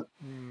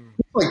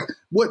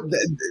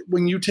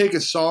when you take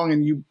a song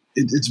and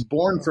it's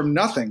born from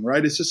nothing,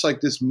 right? It's just like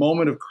this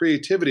moment of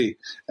creativity,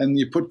 and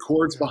you put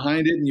chords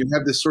behind it, and you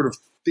have this sort of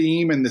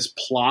theme and this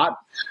plot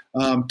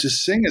to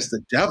sing as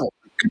the devil.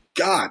 Good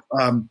God,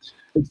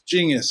 it's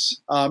genius.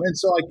 And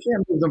so I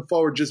can't move them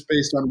forward just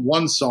based on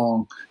one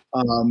song,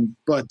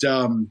 but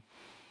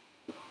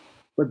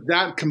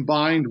that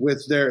combined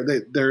with their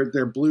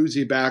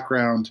bluesy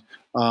background,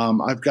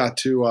 I've got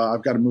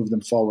to move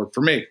them forward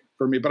for me.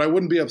 But I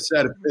wouldn't be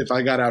upset if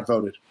I got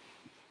outvoted.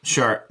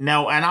 Sure.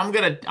 No, and I'm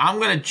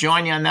gonna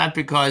join you on that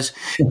because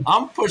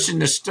I'm pushing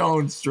the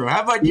Stones through.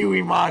 How about you,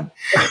 Iman?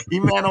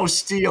 Iman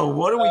O'Steele,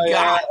 what do we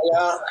got?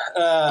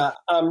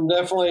 I'm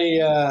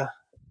definitely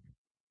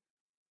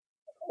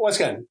once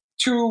again,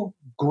 two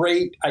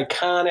great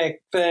iconic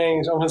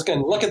things. Once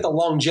again, look at the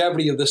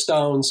longevity of the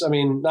Stones. I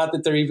mean, not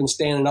that they're even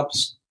standing up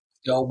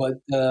still, but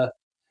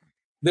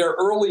their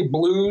early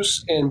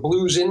blues and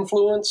blues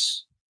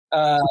influence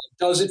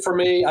does it for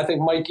me. I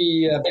think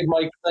Big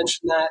Mike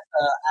mentioned that,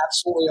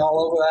 absolutely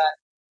all over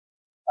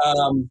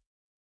that.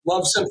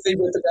 Love Sympathy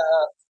for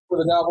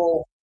the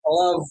Devil. I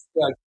love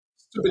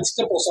stupid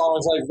simple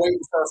songs like Waiting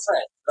for a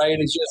Friend, right?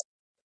 It's just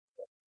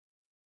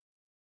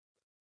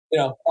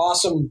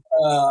awesome,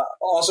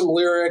 awesome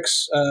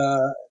lyrics.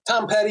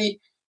 Tom Petty,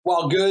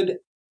 while good,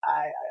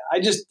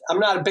 I'm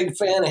not a big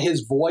fan of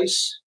his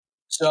voice.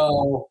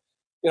 So,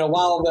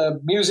 while the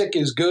music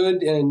is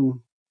good and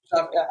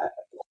stuff,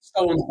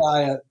 Stones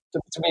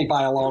to me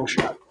by a long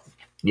shot.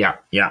 Yeah,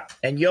 yeah.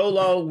 And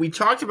YOLO, we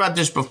talked about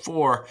this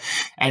before,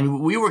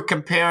 and we were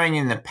comparing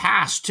in the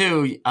past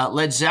too.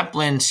 Led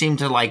Zeppelin seemed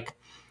to like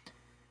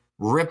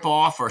rip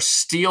off or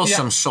steal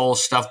some soul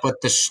stuff, but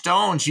the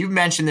Stones, you've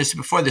mentioned this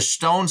before, the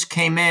Stones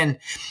came in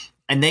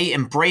and they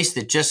embraced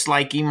it, just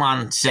like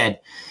Iman said.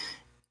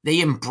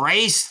 They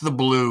embraced the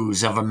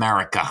blues of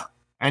America,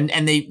 and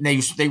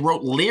they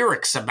wrote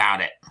lyrics about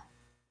it.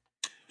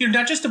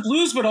 Not just the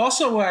blues, but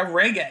also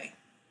reggae.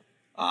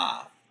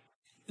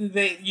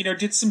 They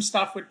did some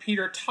stuff with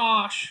Peter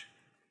Tosh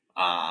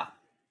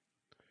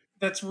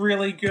that's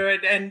really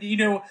good. And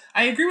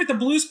I agree with the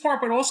blues part,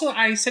 but also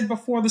I said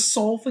before the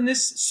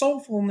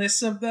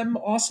soulfulness of them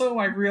also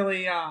I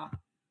really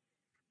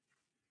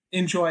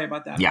enjoy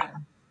about that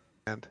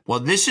band. Well,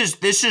 this is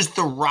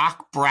the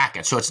rock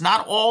bracket, so it's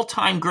not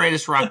all-time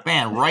greatest rock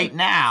band right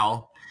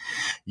now.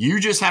 You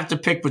just have to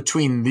pick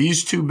between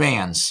these two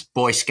bands,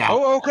 Boy Scout.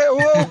 Oh,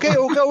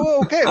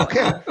 okay.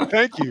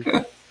 Thank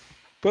you.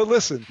 But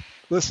listen.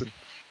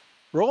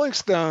 Rolling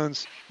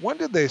Stones, when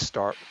did they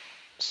start?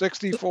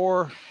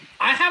 64?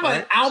 I have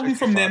an album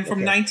from them from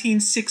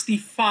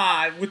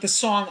 1965 with the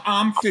song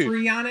I'm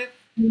Free on it.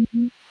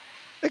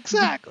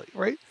 Exactly,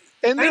 right?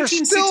 And they're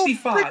still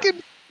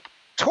freaking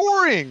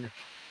touring.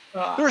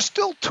 They're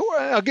still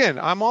touring. Again,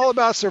 I'm all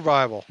about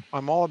survival.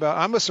 I'm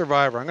a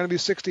survivor. I'm going to be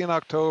 60 in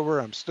October.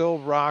 I'm still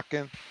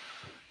rocking.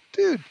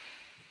 Dude,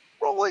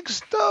 Rolling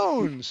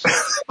Stones.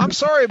 I'm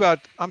sorry about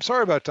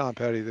Tom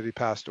Petty that he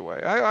passed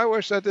away. I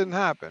wish that didn't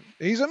happen.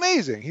 He's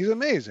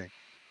amazing.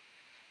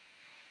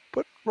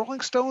 But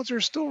Rolling Stones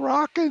are still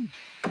rocking.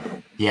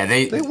 Yeah,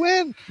 they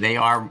win. They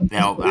are.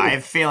 I have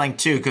a feeling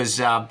too, because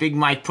Big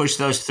Mike pushed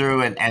those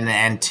through, and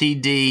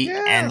TD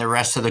and the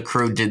rest of the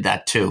crew did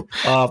that too.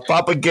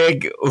 Papa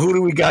Gig, who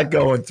do we got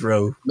going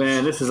through?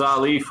 Man, this is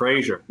Ali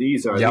Frazier.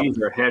 These are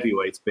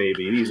heavyweights,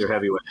 baby. These are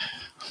heavyweights.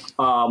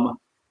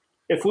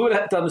 If we would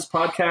have done this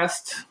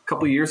podcast a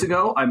couple of years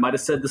ago, I might have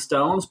said the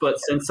Stones, but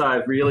since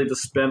I've really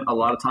just spent a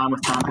lot of time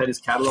with Tom Petty's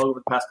catalog over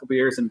the past couple of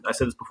years, and I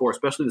said this before,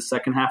 especially the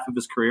second half of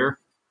his career,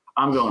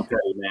 I'm going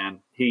Petty,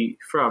 man. He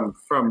from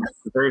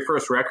the very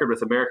first record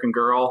with American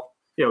Girl,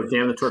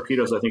 Damn the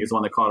Torpedoes, I think is the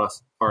one that caught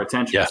our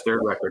attention, his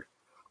third record.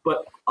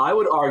 But I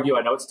would argue,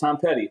 I know it's Tom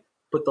Petty,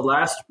 but the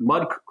last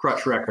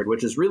Mudcrutch record,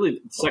 which is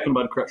really the second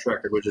Mudcrutch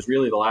record, which is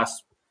really the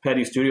last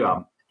Petty studio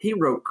album, he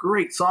wrote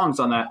great songs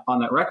on that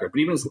record. But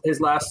even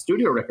his last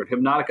studio record,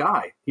 Hypnotic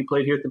Eye, he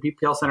played here at the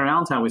PPL Center in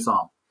Allentown. We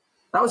saw him.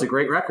 That was a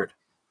great record.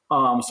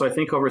 So I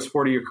think over his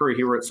 40-year career,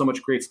 he wrote so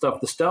much great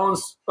stuff. The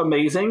Stones,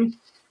 amazing.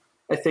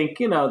 I think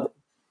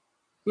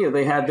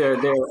they had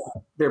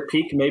their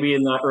peak maybe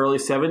in the early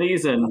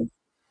 70s, and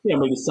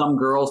maybe some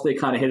girls they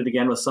kind of hit it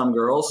again with some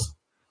girls.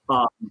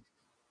 But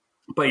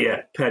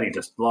yeah, Petty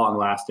just long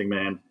lasting,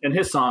 man. And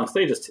his songs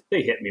they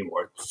hit me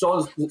more.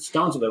 Stones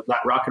with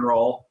that rock and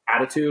roll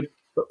attitude.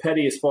 But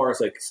Petty, as far as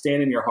like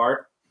staying in your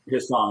heart,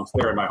 his songs,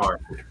 they're in my heart.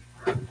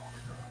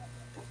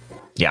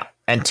 Yeah.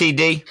 And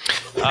TD?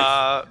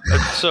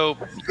 So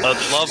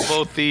I love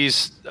both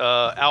these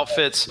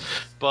outfits,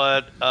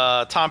 but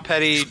Tom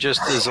Petty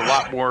just is a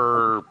lot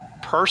more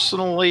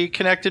personally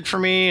connected for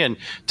me, and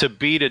to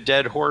beat a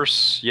dead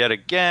horse yet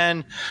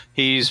again,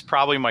 he's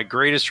probably my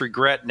greatest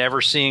regret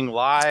never seeing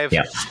live.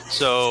 Yeah.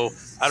 So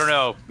I don't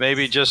know,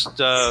 maybe just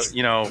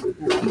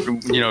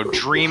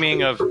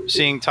dreaming of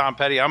seeing Tom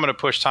Petty. I'm going to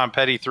push Tom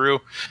Petty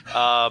through.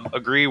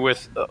 Agree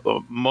with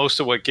most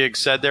of what Gig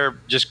said there.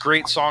 Just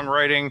great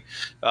songwriting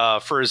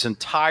for his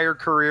entire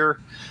career.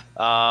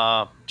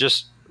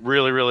 Just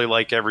really, really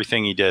like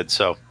everything he did.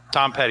 So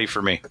Tom Petty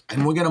for me.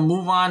 And we're going to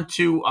move on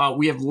to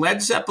we have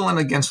Led Zeppelin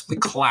against The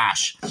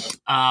Clash.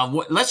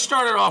 Let's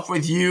start it off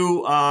with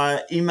you,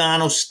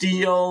 Iman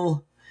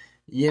O'Steele.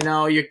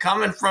 You're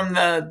coming from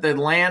the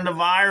land of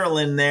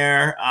Ireland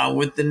there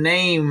with the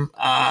name,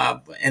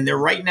 and they're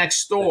right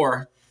next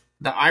door.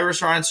 The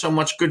Irish aren't so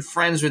much good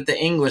friends with the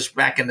English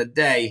back in the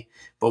day,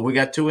 but we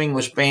got two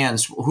English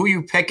bands. Who are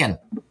you picking?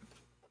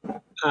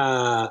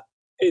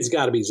 It's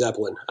got to be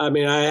Zeppelin. I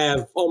mean, I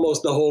have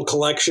almost the whole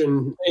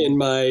collection in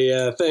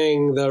my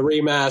thing, the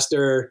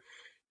remaster,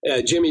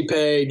 Jimmy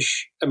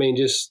Page. I mean,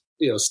 just,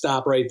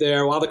 stop right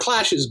there. While The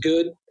Clash is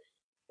good,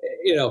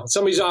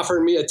 somebody's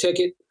offering me a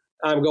ticket,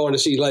 I'm going to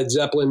see Led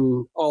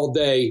Zeppelin all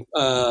day.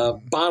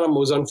 Bonham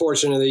was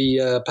unfortunately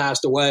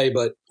passed away,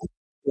 but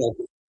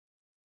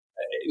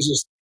it's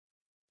just,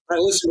 I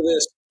listen to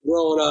this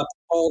growing up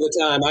all the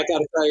time. I got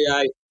to tell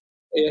you,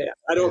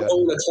 I don't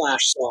own a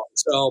Clash song.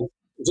 So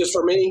just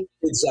for me,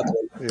 it's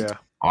Zeppelin. Yeah.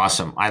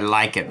 Awesome. I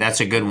like it. That's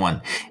a good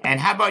one.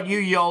 And how about you,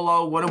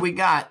 YOLO? What do we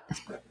got?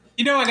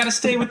 I got to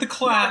stay with The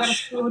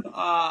Clash.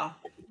 Yeah,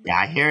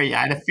 I hear you. I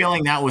had a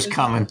feeling that was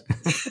coming.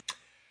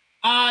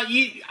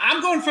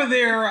 I'm going for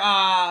their,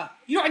 I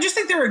just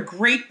think they're a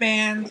great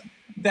band.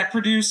 that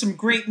produce some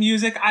great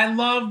music. I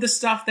love the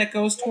stuff that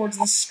goes towards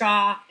the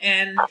ska,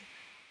 and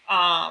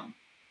I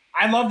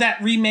love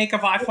that remake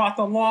of I Fought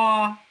the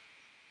Law,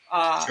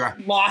 Sure.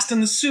 Lost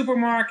in the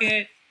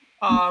Supermarket.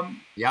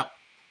 Yep.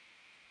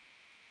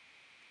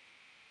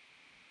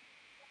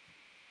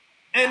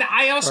 And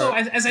I also,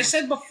 as I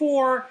said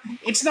before,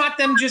 it's not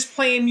them just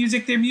playing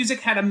music. Their music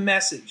had a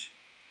message.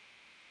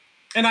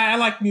 And I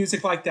like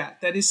music like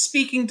that is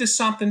speaking to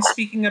something,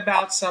 speaking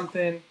about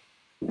something.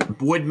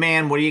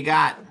 Woodman, what do you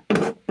got?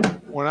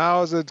 When I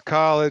was at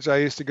college, I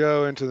used to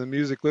go into the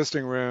music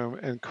listening room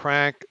and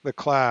crank the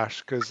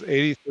Clash, because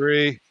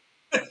 83,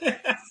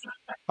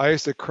 I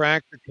used to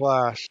crank the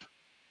Clash.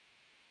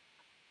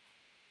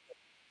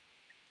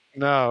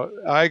 No,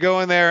 I go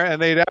in there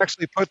and they'd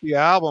actually put the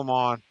album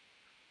on.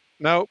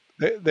 Nope,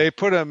 they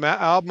put an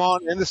album on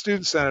in the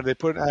student center.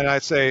 And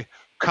I'd say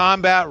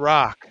Combat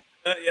Rock.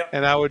 Yep.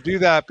 And I would do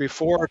that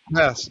before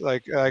tests.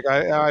 Like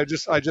I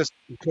just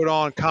put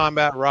on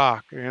Combat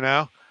Rock, and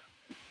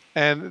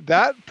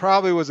that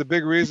probably was a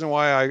big reason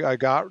why I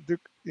got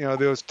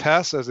those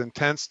tests as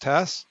intense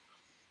tests.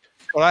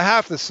 But I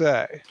have to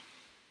say,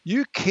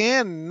 you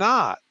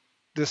cannot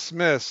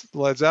dismiss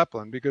Led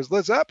Zeppelin, because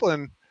Led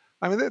Zeppelin,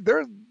 I mean,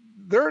 they're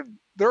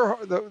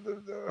the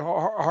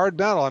hard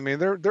metal. I mean,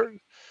 they're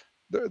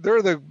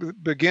the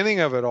beginning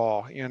of it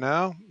all.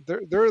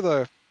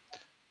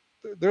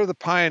 They're the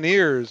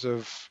pioneers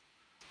of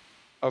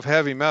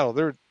heavy metal.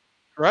 They're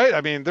right. I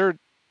mean,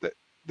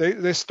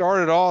 they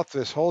started off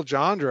this whole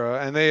genre,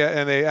 and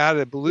they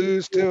added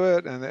blues to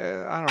it, and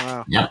I don't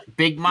know. Yeah,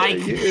 Big Mike.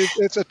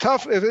 It's a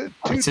tough.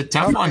 It's a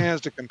tough one. Hands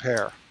to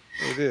compare.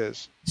 It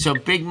is. So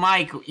Big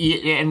Mike,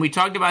 and we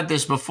talked about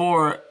this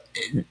before.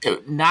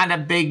 Not a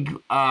big,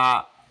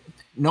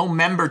 no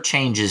member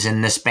changes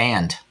in this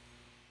band,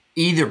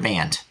 either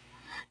band,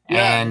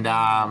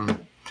 and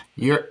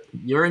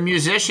you're a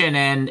musician,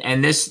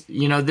 and this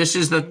this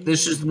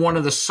is one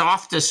of the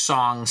softest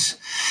songs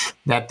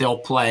that they'll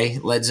play.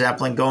 Led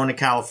Zeppelin, Going to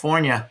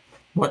California.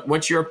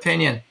 What's your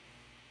opinion?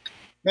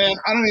 Man,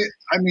 I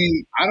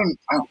don't.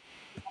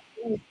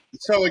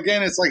 So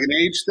again, it's like an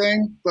age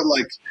thing, but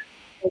like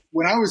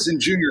when I was in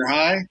junior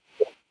high,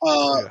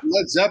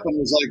 Led Zeppelin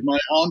was like my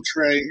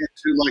entree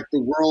into like the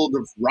world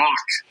of rock.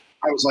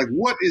 I was like,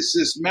 what is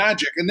this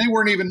magic? And they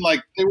weren't even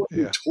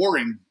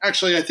touring.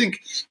 Actually, I think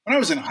when I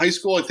was in high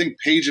school, I think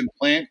Page and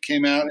Plant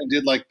came out and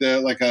did like a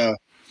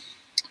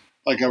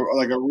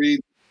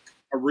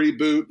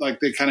reboot. Like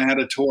they kind of had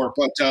a tour,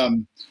 but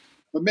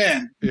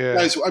man,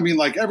 guys, I mean,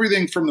 like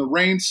everything from the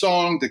Rain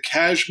song to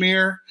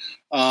Kashmir,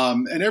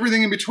 and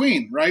everything in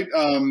between, right?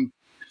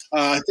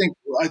 I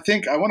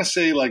think I want to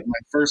say like my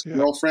first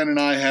girlfriend and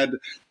I had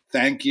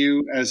 "Thank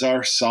You" as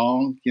our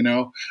song,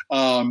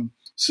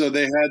 so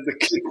they had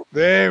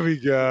there we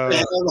go.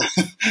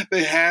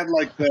 They had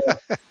like the,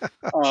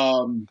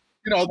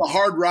 the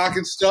hard rock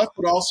and stuff,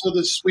 but also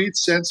the sweet,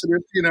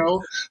 sensitive,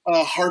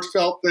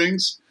 heartfelt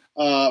things.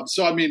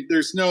 So, I mean,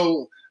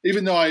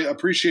 even though I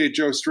appreciate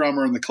Joe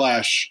Strummer and the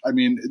Clash, I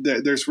mean,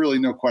 there's really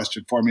no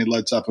question for me.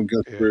 Led Zeppelin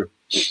goes through.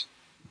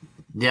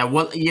 Yeah,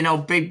 well,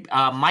 big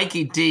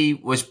Mikey D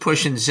was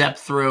pushing Zepp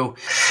through.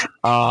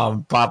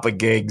 Papa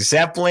Gig,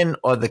 Zeppelin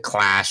or the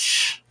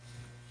Clash?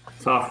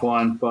 Tough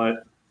one,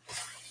 but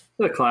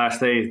the Clash,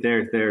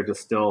 they're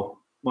just still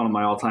one of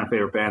my all-time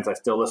favorite bands. I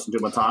still listen to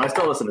them a ton. I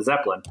still listen to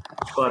Zeppelin,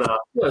 but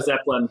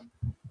Zeppelin,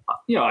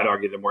 I'd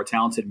argue they're more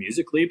talented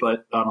musically,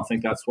 but I don't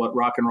think that's what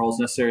rock and roll is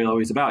necessarily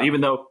always about.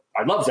 Even though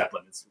I love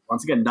Zeppelin, it's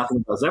once again nothing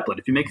about Zeppelin.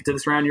 If you make it to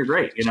this round, you're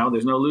great.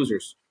 There's no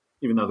losers,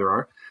 even though there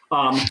are.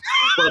 For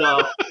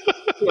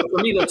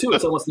me though too,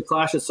 it's almost the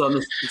Clash. It's on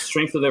the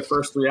strength of their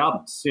first three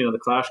albums. The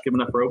Clash,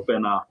 Giving Up Rope,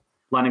 and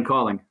London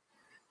Calling.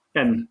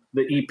 And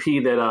the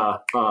EP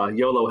that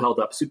YOLO held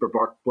up, Super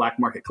Black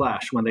Market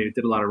Clash, when they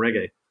did a lot of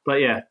reggae. But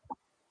yeah,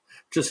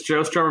 just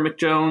Joe Strummer, Mick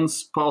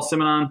Jones, Paul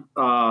Simonon,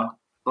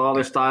 all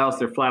their styles.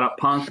 They're flat out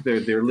punk.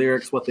 Their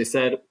lyrics, what they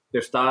said,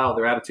 their style,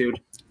 their attitude.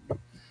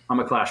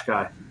 I'm a Clash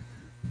guy.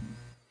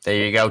 There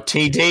you go.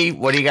 TD,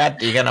 what do you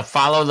got? You going to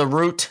follow the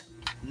route?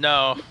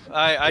 No,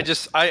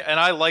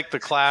 I like the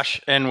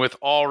Clash, and with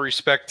all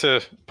respect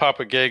to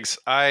Papa Gigs,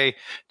 I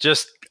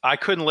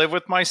couldn't live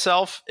with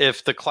myself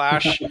if the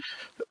Clash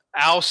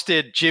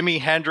ousted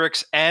Jimi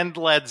Hendrix and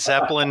Led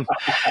Zeppelin.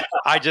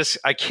 I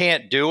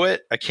can't do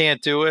it. I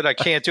can't do it.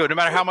 No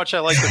matter how much I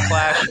like the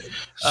Clash.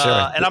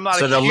 Sure. And I'm not.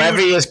 So the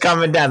levee is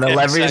coming down. The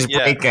levee is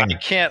breaking.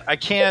 I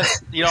can't.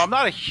 I'm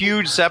not a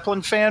huge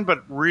Zeppelin fan,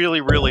 but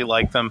really, really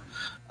like them.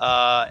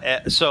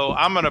 So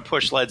I'm going to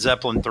push Led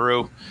Zeppelin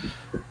through.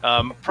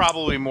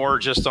 Probably more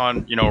just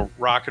on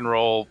rock and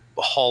roll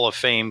Hall of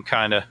Fame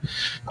kind of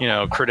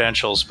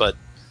credentials, but.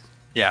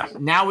 Yeah.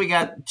 Now we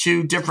got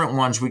two different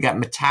ones. We got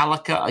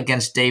Metallica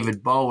against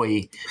David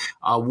Bowie.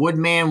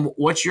 Woodman,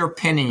 what's your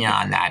opinion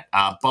on that?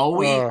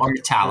 Bowie or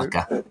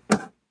Metallica?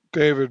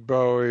 David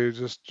Bowie,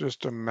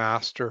 just a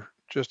master.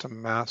 Just a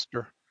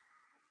master.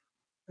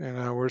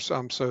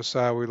 I'm so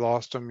sad we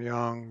lost him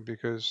young,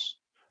 because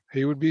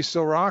he would be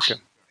still rocking.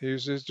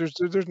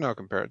 There's no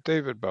comparison.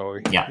 David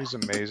Bowie. Yeah. He's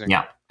amazing.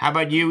 Yeah. How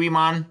about you,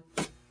 Iman?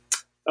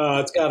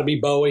 It's got to be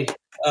Bowie.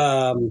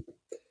 I'm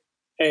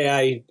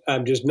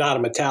just not a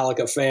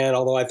Metallica fan,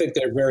 although I think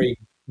they're very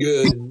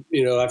good.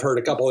 I've heard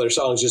a couple of their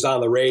songs just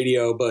on the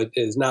radio, but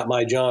it's not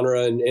my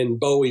genre. And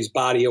Bowie's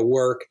body of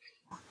work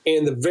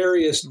and the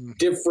various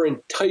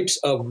different types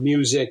of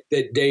music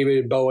that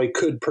David Bowie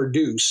could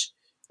produce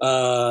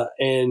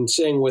and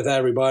sing with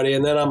everybody.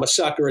 And then I'm a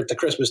sucker at the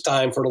Christmas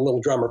time for the Little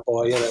Drummer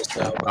Boy.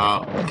 So,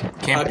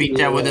 can't beat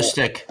that with a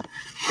stick.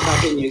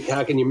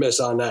 How can you miss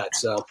on that?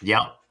 So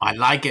yeah, I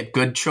like it.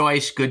 Good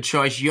choice.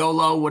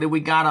 YOLO, what do we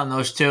got on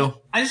those two?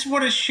 I just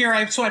want to share.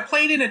 I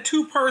played in a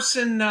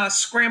 2-person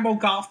scramble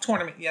golf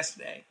tournament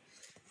yesterday.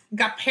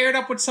 Got paired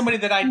up with somebody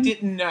that I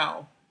didn't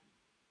know.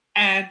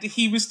 And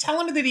he was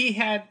telling me that he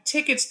had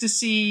tickets to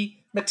see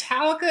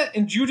Metallica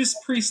and Judas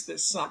Priest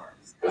this summer.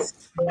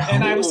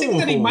 And I was thinking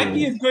that he might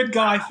be a good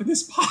guy for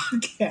this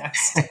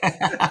podcast.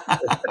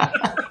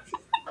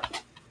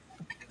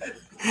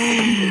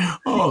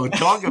 Oh,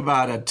 talk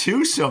about a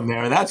twosome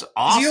there. That's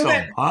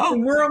awesome. Huh?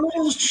 We're a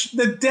little,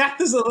 the depth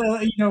is a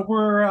little,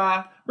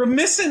 we're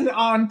missing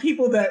on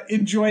people that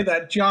enjoy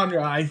that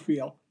genre, I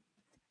feel.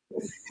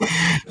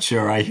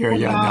 Sure, I hear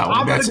you on that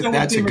one.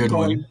 That's a good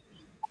one.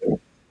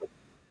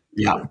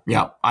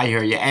 Yeah, I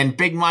hear you. And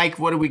Big Mike,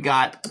 what do we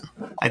got?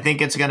 I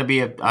think it's going to be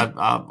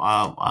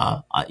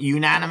a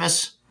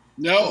unanimous.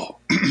 No,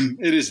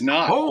 it is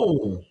not.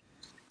 Oh,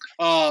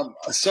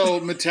 so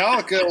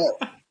Metallica,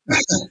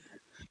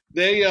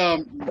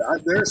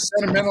 there's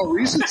sentimental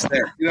reasons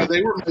there.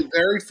 They were my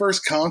very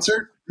first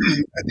concert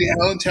at the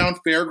Allentown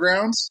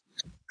Fairgrounds.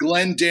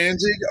 Glenn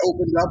Danzig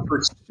opened up for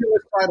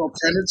Suicidal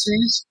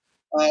Tendencies,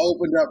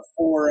 opened up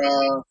for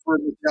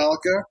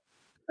Metallica,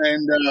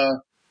 and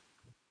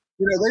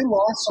they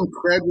lost some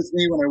cred with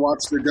me when I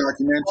watched their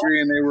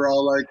documentary, and they were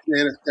all like, they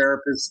had a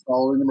therapist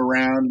following them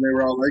around, and they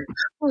were all like,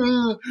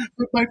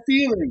 but my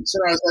feelings.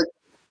 And I was like,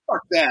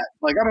 fuck that.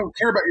 Like, I don't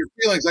care about your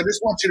feelings. I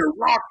just want you to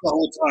rock the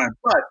whole time.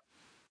 But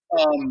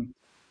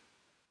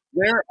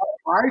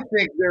I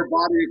think their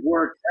body of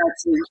work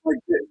actually, like,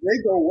 they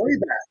go way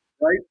back,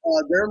 right?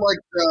 They're like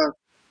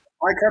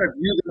I kind of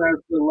view them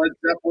as the Led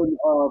Zeppelin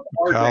of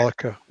our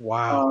Metallica. day.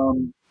 Wow.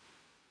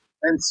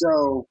 And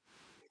so,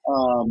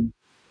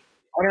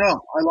 I don't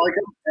know. I like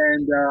them,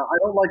 and I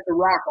don't like to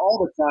rock all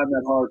the time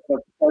that hard,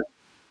 but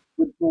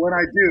when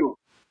I do,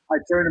 I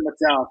turn to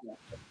Metallica.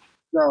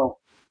 So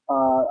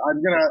I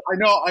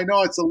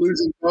know it's a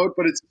losing vote,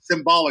 but it's a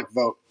symbolic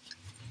vote.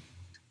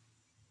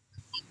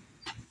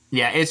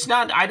 yeah. It's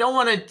not. I don't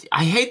want to.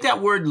 I hate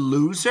that word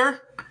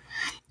loser.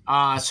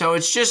 So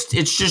it's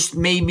just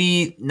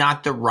maybe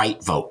not the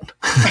right vote.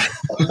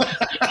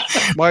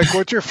 Mike,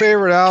 what's your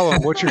favorite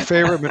album? What's your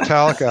favorite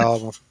Metallica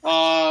album?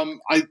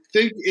 I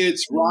think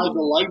it's Ride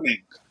the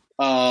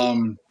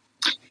Lightning.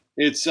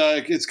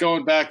 It's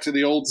going back to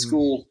the old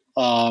school.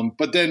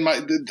 But then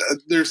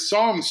their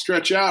songs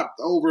stretch out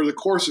over the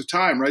course of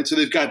time, right? So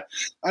they've got,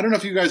 I don't know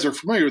if you guys are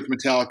familiar with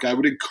Metallica. I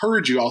would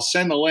encourage you. I'll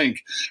send the link.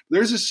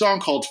 There's a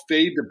song called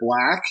Fade to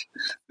Black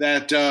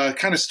that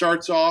kind of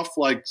starts off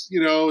like,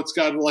 it's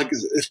got like,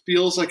 it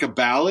feels like a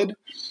ballad.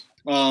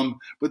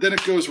 But then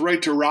it goes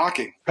right to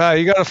rocking.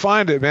 You got to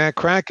find it, man.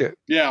 Crank it.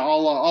 Yeah,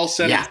 I'll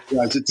send it to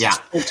you guys. It's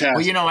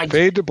fantastic. Well,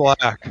 Fade to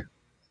Black.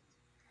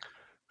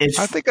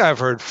 I think I've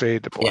heard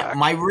Fade to Black. Yeah,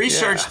 my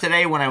research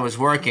today when I was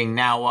working.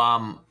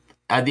 Now,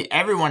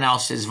 everyone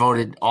else has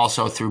voted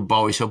also through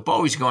Bowie, so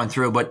Bowie's going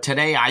through. But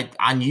today,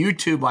 on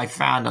YouTube, I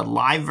found a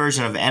live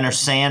version of Enter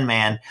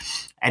Sandman,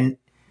 and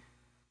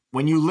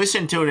when you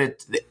listen to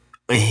it,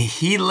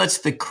 he lets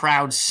the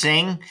crowd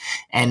sing,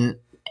 and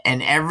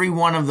every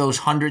one of those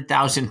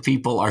 100,000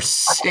 people are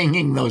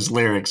singing those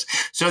lyrics.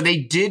 So they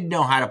did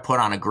know how to put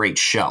on a great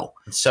show.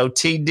 So,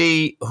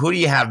 TD, who do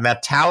you have,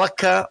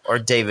 Metallica or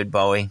David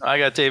Bowie? I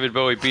got David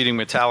Bowie beating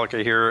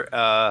Metallica here.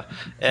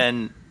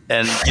 And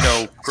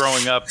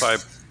growing up, I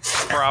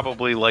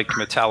probably liked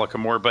Metallica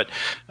more. But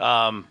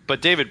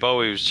David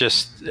Bowie was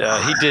just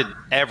he did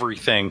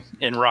everything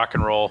in rock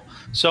and roll.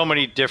 So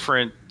many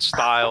different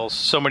styles,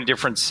 so many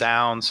different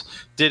sounds.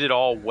 Did it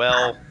all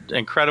well.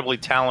 Incredibly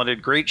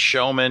talented, great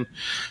showman.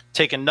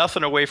 Taking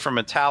nothing away from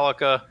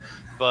Metallica,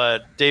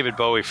 but David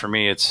Bowie for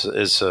me, it's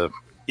an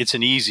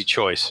easy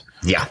choice.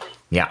 Yeah.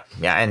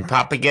 And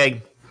Papa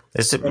Gig,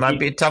 might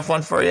be a tough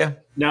one for you.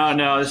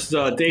 No, this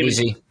is David.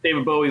 Easy.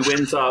 David Bowie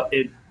wins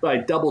it by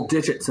double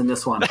digits in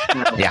this one.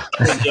 Yeah.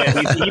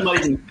 He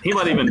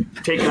might even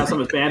take out some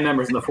of his band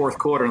members in the fourth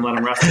quarter and let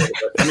them rest a little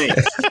bit. To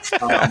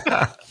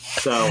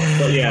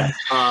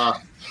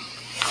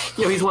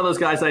me, he's one of those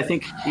guys. I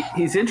think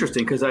he's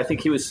interesting because I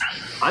think he was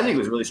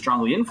really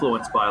strongly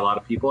influenced by a lot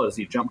of people as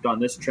he jumped on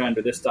this trend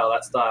or this style,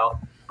 that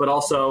style, but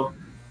also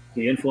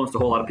he influenced a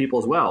whole lot of people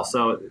as well.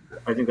 So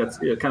I think that's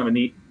kind of a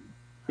neat,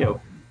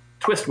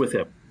 twist with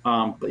him.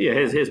 But yeah,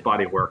 his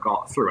body of work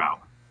all throughout.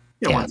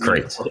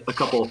 Great. A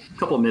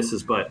couple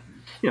misses, but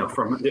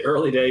from the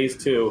early days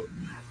to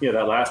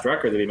that last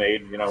record that he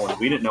made, when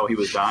we didn't know he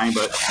was dying,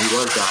 but he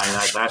was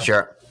dying. That's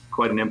sure.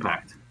 Quite an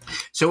impact.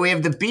 So we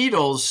have the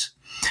Beatles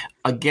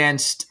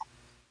against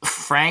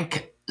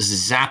Frank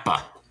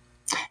Zappa.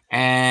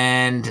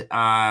 And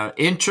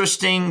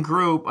interesting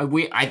group.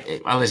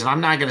 Listen, I'm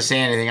not going to say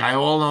anything. I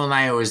all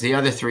know is the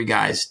other three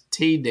guys,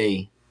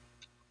 TD,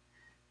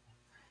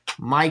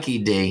 Mikey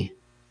D,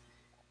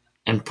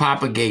 and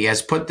Papa Gig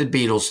has put the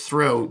Beatles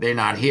through. They're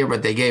not here,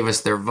 but they gave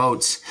us their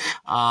votes.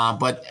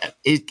 But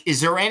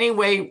is there any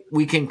way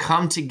we can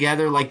come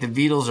together like the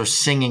Beatles are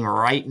singing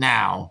right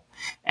now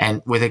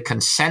and with a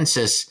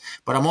consensus?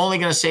 But I'm only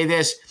going to say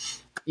this.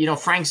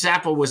 Frank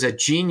Zappa was a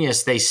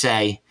genius, they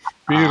say.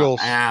 Beatles.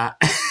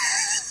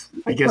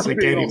 I guess I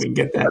can't even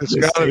get that. It's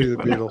got to be the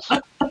Beatles.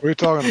 What are you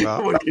talking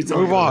about?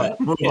 Move on.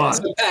 Move on.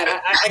 So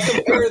Pat, I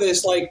compare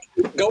this like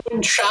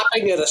going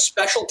shopping at a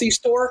specialty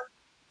store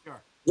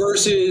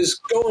versus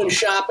going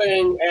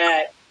shopping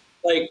at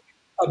like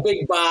a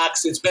big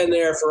box that's been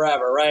there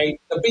forever, right?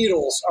 The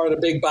Beatles are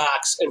the big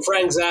box, and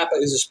Frank Zappa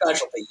is a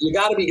specialty. You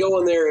got to be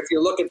going there if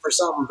you're looking for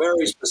something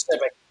very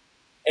specific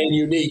and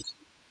unique.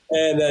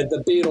 And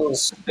the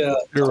Beatles,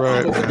 you're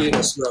right. The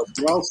Beatles throw.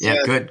 Well said.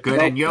 Yeah, good.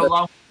 And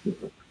YOLO?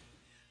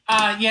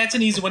 Yeah, it's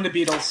an easy one, the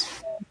Beatles.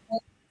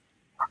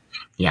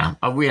 Yeah,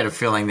 we had a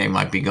feeling they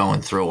might be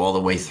going through all the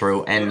way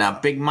through. And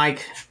Big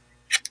Mike?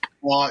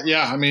 Well,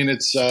 yeah, I mean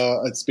it's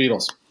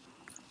Beatles.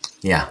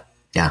 Yeah.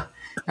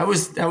 That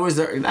was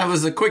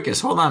the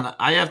quickest. Hold on,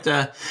 I have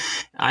to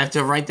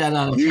write that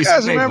on. You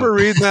guys remember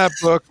reading that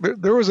book?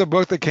 There was a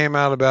book that came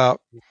out about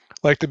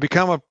like to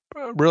become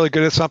really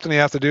good at something you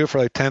have to do for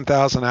like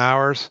 10,000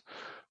 hours.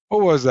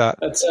 What was that?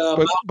 That's,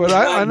 but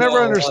I never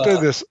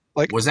understood this.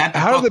 Like, was that the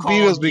how book did the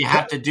Beatles called, you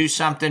have to do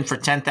something for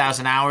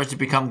 10,000 hours to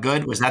become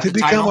good? Was that to the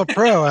title? become a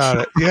pro at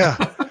it? Yeah.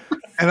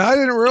 And I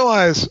didn't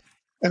realize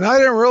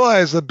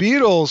the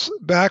Beatles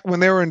back when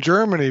they were in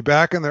Germany,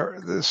 back in the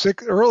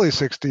early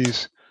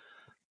 60s,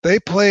 they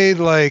played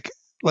like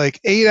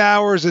 8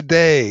 hours a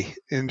day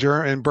in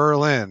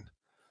Berlin.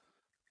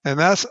 And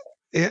that's,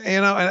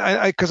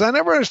 and because I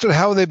never understood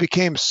how they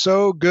became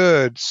so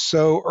good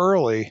so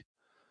early.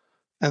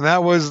 And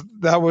that was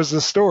the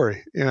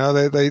story.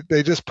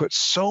 They just put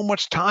so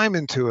much time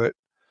into it.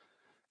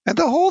 And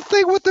the whole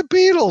thing with the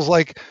Beatles,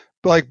 like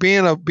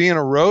being a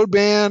road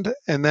band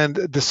and then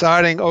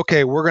deciding,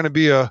 okay, we're going to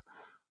be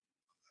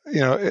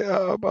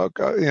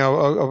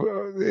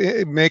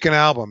making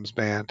albums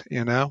band,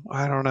 I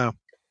don't know.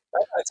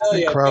 I tell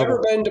you, I've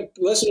never been to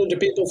listening to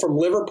people from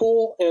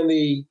Liverpool and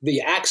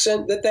the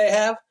accent that they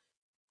have.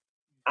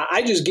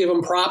 I just give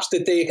them props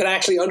that they could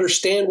actually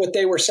understand what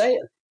they were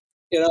saying.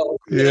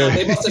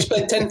 They must have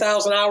spent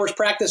 10,000 hours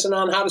practicing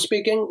on how to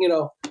speak,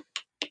 stuff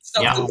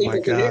that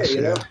people can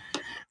hear,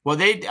 Well,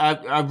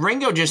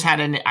 Ringo just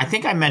had I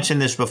think I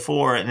mentioned this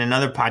before in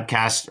another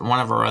podcast, one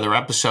of our other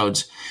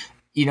episodes.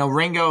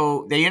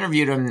 Ringo, they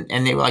interviewed him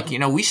and they were like,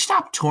 we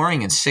stopped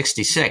touring in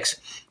 '66.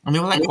 And they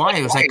were like, why?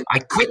 He was like, I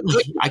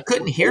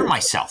couldn't hear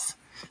myself.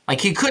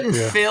 Like he couldn't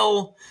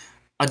fill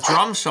a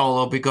drum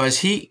solo because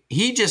he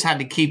just had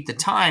to keep the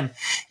time.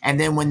 And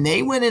then when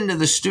they went into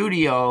the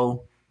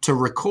studio to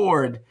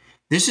record,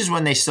 this is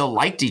when they still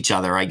liked each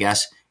other, I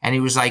guess. And he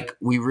was like,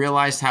 we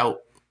realized how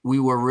we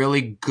were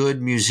really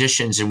good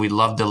musicians and we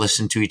loved to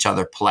listen to each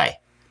other play.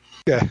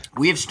 Yeah.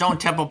 We have Stone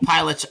Temple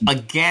Pilots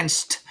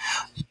against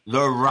the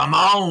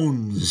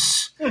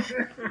Ramones.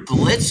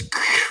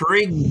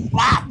 Blitzkrieg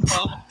Bop.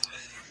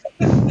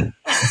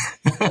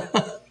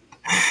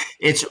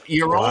 It's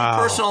your own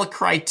personal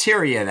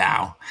criteria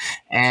now.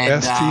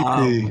 And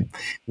STP.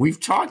 We've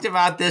talked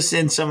about this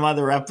in some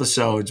other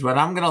episodes, but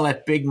I'm going to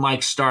let Big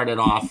Mike start it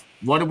off.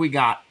 What do we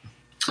got?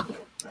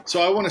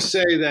 So I want to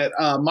say that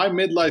my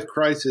midlife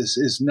crisis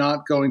is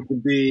not going to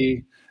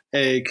be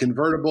a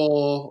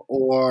convertible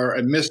or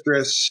a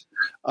mistress.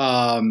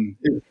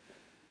 It's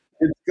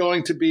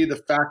going to be the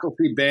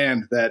faculty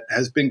band that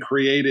has been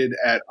created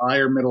at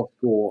Ayer Middle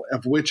School,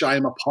 of which I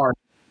am a part.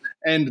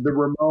 And the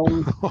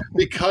Ramones,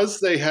 because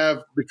their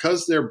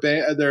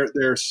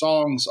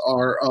songs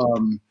are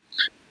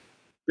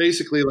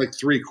basically like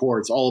three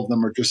chords. All of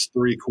them are just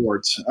three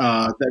chords.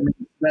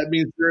 That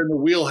means they're in the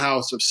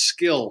wheelhouse of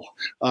skill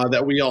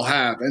that we all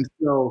have, and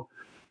so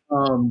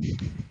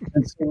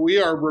we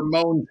are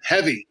Ramones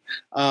heavy.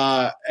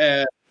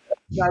 And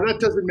now that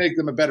doesn't make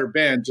them a better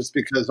band just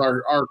because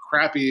our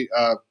crappy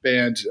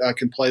band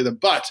can play them,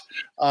 but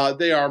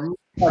they are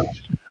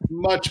much,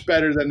 much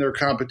better than their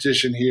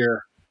competition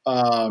here.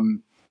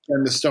 And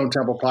the Stone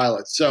Temple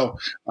Pilots. So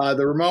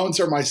the Ramones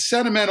are my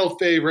sentimental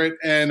favorite,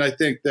 and I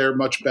think they're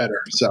much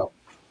better. So,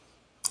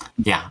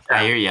 yeah,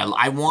 I hear you.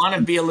 I want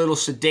to be a little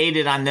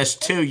sedated on this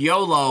too.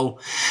 YOLO,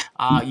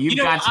 you've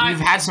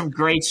had some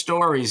great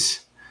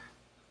stories.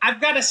 I've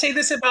got to say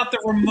this about the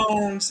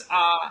Ramones.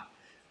 I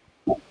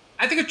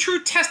think a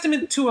true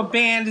testament to a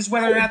band is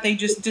whether or not they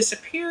just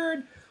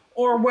disappeared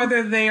or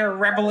whether they are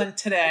relevant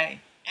today.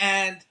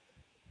 And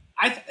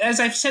as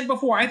I've said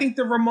before, I think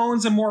the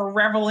Ramones are more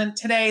relevant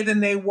today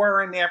than they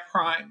were in their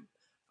prime.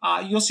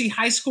 You'll see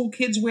high school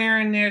kids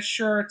wearing their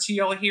shirts.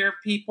 You'll hear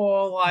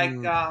people like,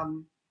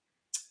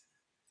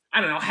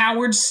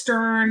 Howard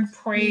Stern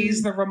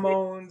praise the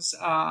Ramones.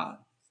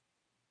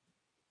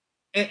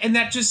 And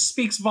that just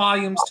speaks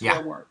volumes to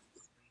their work.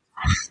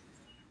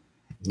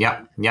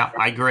 Yep,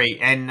 I agree.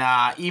 And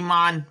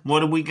Iman, what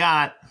do we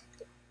got?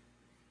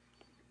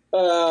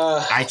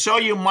 I saw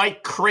you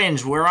might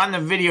cringe. We're on the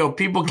video.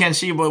 People can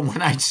see, but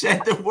when I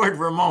said the word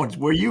Ramones,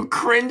 were you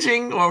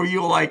cringing or were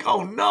you like,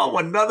 oh no,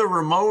 another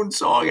Ramones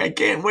song? I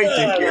can't wait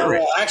to hear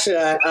it. Actually,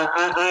 I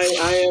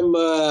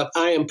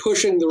am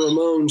pushing the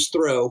Ramones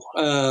through.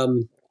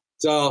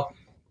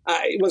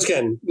 Once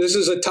again, this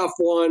is a tough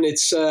one.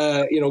 It's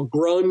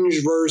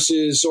grunge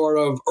versus sort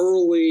of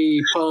early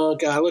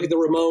punk. I look at the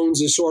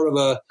Ramones as sort of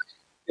a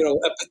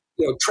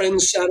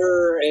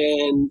trendsetter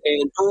and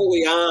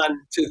early on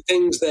to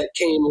things that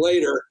came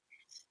later.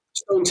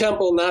 Stone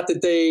Temple, not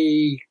that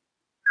they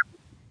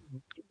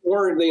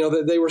weren't,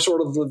 that they were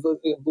sort of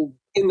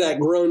in that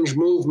grunge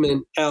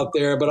movement out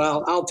there, but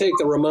I'll take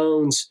the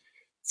Ramones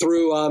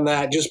through on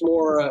that. Just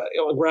more,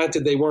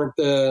 granted, they weren't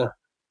the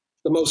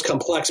most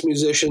complex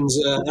musicians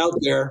out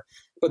there,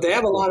 but they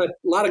have a lot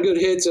of good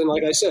hits. And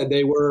like I said,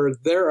 they were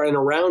there and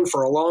around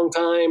for a long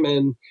time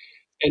and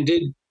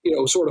did,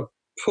 sort of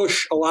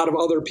push a lot of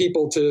other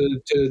people to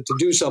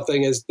do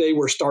something as they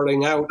were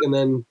starting out. And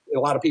then a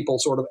lot of people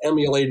sort of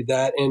emulated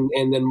that and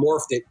then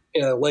morphed it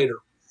later.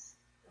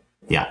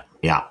 Yeah,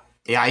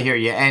 I hear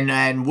you.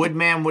 And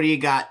Woodman, what do you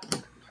got?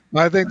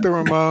 I think the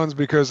Ramones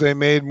because they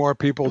made more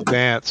people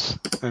dance,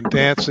 and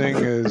dancing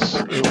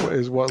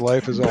is what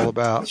life is all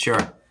about.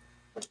 Sure.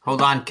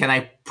 Hold on, can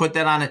I put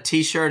that on a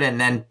T-shirt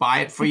and then buy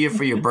it for you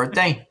for your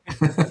birthday?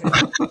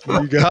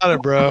 You got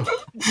it, bro.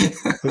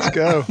 Let's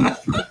go.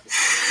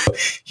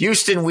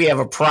 Houston, we have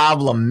a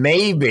problem.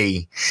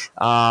 Maybe.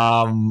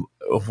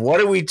 What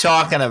are we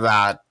talking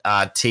about,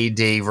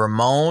 TD?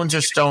 Ramones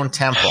or Stone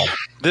Temple?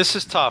 This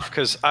is tough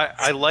because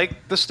I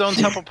like the Stone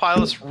Temple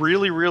Pilots'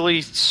 really,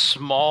 really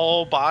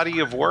small body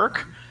of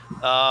work.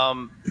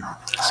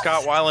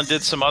 Scott Weiland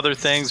did some other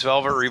things,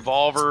 Velvet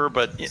Revolver,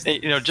 but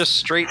just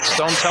straight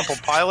Stone Temple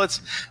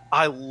Pilots.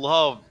 I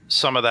love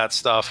some of that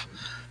stuff.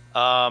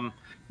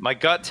 My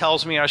gut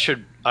tells me I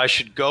should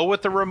go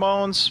with the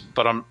Ramones,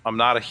 but I'm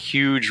not a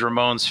huge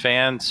Ramones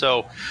fan.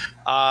 So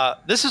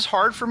this is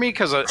hard for me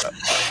because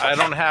I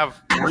don't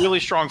have really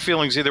strong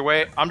feelings either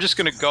way. I'm just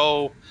going to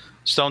go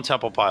Stone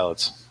Temple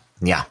Pilots.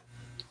 Yeah,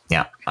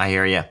 I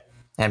hear you.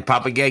 And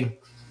Papa Gig?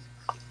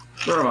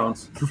 The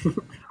Ramones.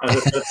 As I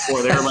said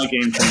before, they're my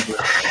game changer.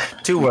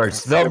 2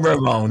 words, the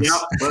Ramones. Yep.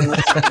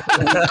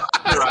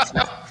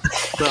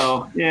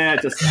 So, yeah,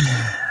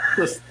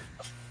 just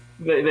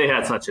they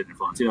had such an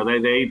influence.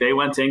 They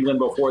went to England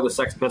before the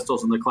Sex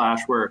Pistols and the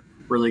Clash were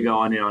really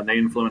going, and they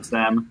influenced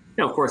them.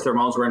 Of course, their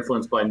Ramones were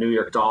influenced by New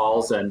York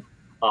Dolls and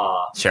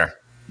sure.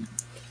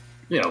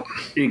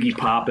 Iggy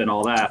Pop and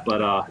all that,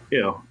 but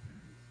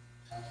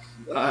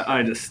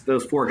I just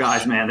those 4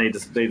 guys, man, they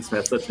just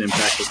had such an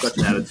impact with such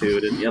an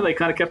attitude, and they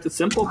kind of kept it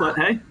simple. But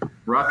hey,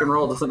 rock and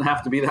roll doesn't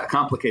have to be that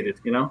complicated,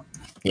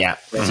 Yeah.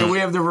 So we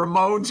have the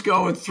Ramones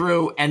going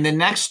through, and the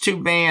next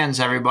 2 bands,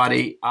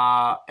 everybody,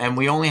 and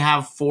we only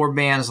have 4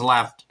 bands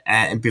left.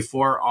 And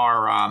before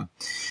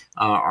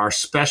our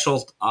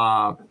special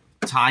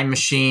time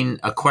machine,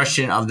 a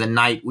question of the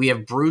night, we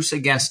have Bruce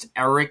against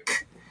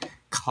Eric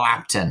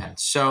Clapton.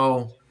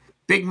 So,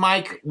 Big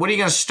Mike, what are you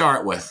going to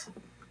start with?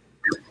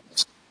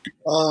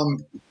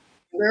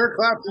 Eric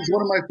Clapton is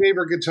one of my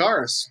favorite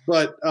guitarists,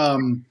 but I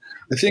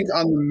think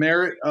on the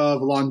merit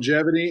of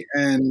longevity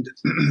and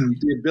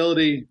the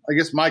ability, I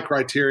guess my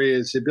criteria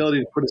is the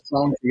ability to put a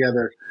song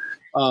together.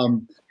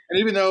 And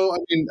even though,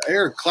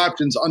 Eric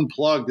Clapton's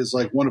Unplugged is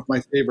like one of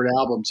my favorite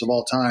albums of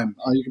all time.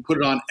 You can put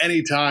it on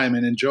any time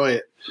and enjoy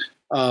it.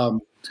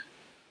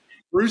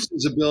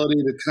 Bruce's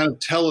ability to kind of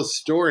tell a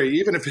story,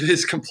 even if it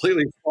is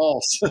completely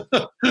false.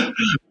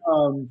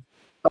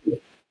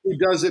 He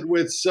does it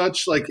with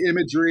such like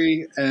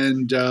imagery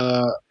and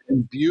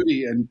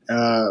beauty, and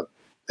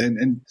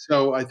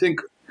so I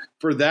think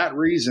for that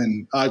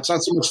reason, it's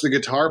not so much the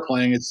guitar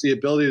playing; it's the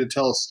ability to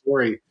tell a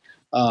story.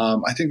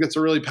 I think that's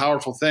a really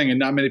powerful thing, and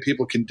not many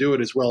people can do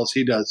it as well as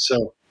he does.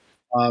 So,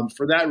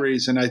 for that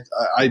reason,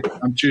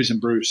 I'm choosing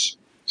Bruce.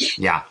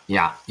 Yeah.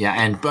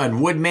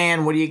 And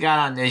Woodman, what do you got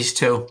on these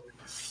 2?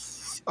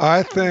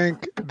 I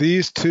think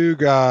these 2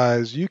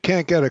 guys, you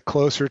can't get a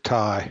closer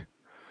tie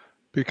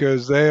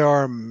because they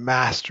are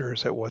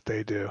masters at what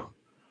they do.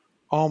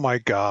 Oh my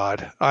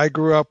God. I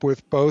grew up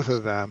with both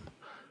of them.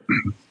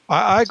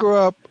 I grew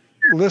up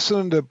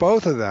listening to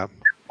both of them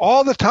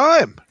all the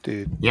time,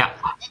 dude. Yeah.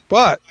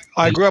 But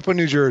I grew up in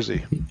New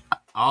Jersey.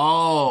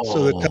 Oh.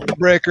 So the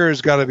tiebreaker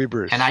has got to be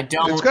Bruce.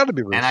 It's got to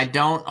be Bruce. And I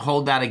don't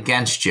hold that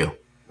against you.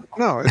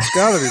 No, it's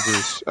got to be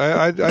Bruce.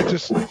 I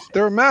just,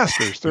 they're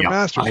masters. They're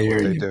masters at what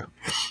they do.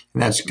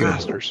 That's good.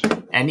 Masters.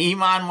 And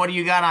Iman, what do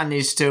you got on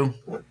these 2?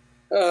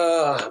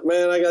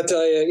 Man, I got to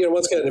tell you,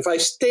 once again, if I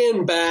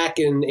stand back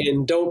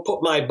and don't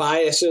put my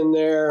bias in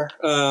there,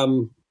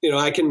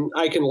 I can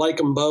like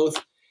them both.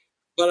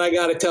 But I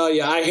got to tell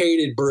you, I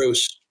hated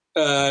Bruce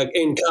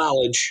in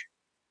college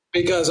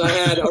because I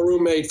had a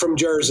roommate from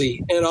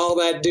Jersey, and all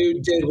that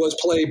dude did was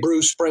play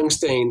Bruce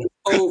Springsteen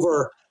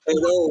over and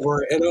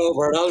over and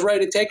over, and I was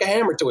ready to take a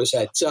hammer to his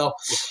head. So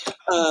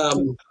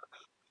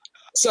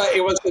So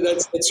it was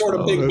it's sort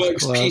of Big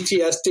Mike's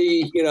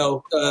PTSD,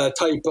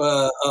 type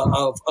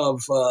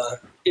of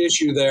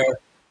issue there.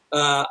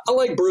 I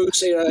like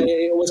Bruce.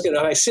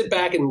 I sit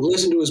back and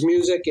listen to his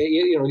music.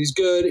 He's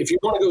good. If you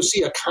want to go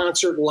see a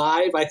concert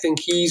live, I think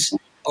he's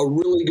a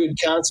really good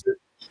concert.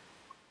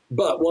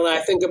 But when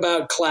I think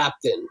about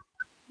Clapton,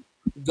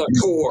 the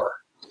core,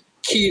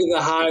 Key to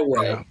the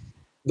Highway,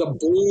 the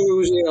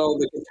blues,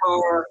 the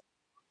guitar.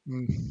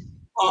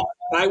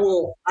 I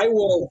will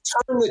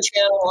turn the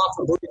channel off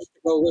of Bruce to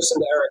go listen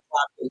to Eric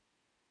Clapton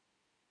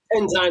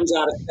 10 times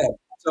out of 10.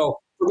 So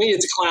for me,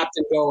 it's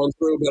Clapton going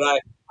through, but I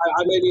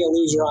may be a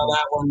loser on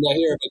that one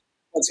here, but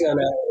it's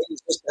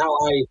just how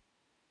I,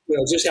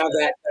 just have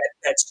that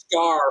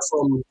scar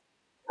from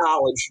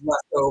college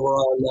left over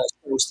on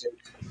Springsteen.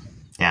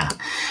 Yeah,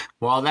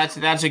 well,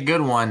 that's a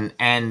good one,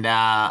 and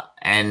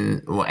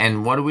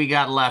what do we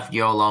got left,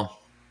 Yolo?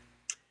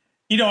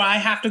 I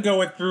have to go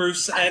with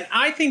Bruce, and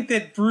I think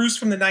that Bruce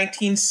from the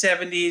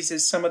 1970s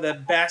is some of the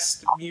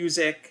best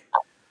music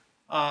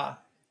of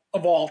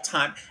all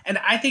time. And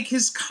I think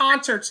his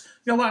concerts,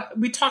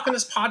 we talk on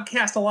this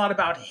podcast a lot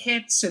about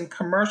hits and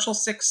commercial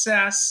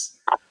success,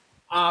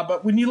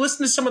 but when you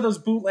listen to some of those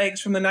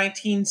bootlegs from the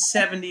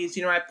 1970s,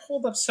 I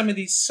pulled up some of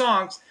these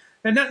songs.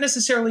 They're not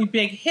necessarily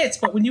big hits,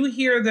 but when you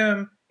hear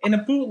them in a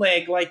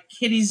bootleg, like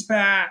Kitty's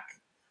Back,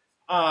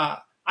 I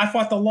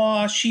Fought the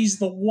Law, She's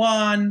the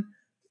One,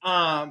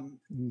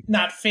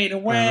 Not Fade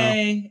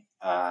Away,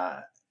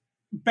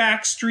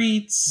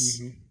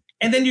 Backstreets,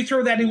 and then you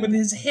throw that in with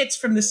his hits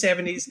from the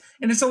 70s,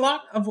 and it's a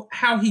lot of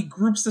how he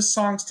groups the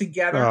songs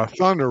together.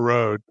 Thunder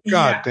Road,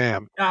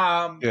 damn.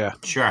 Yeah,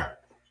 sure.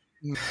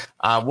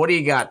 What do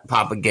you got,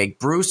 Papa Gig?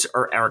 Bruce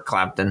or Eric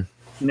Clapton?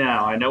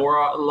 Now, I know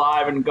we're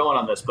live and going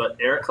on this, but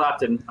Eric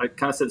Clapton, I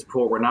kind of said this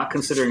before, we're not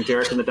considering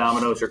Derek and the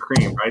Dominoes or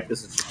Cream, right?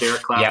 This is just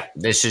Eric Clapton. Yep,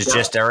 this is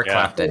just Eric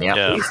Clapton,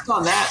 yeah. Based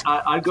on that,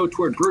 I'd go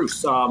toward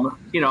Bruce. I'm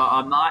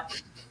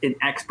not an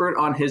expert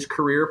on his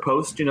career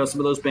post, some of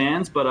those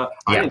bands, but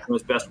I think some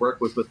of his best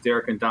work was with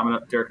Derek and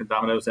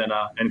Dominoes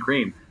and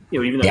Cream.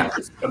 Even though he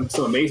did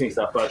some amazing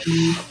stuff, but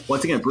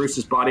once again,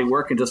 Bruce's body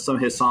work and just some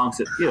of his songs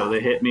that they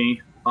hit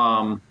me.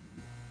 I'm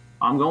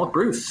going with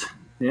Bruce.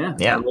 Yeah.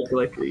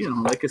 Like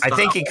his style. I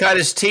think he cut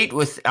his teeth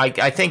with.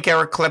 I think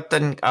Eric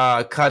Clapton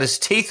cut his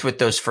teeth with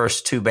those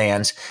first two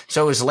bands.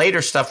 So his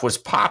later stuff was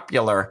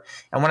popular,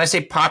 and when I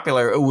say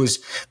popular, it was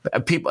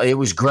people. It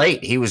was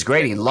great. He was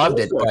great. He loved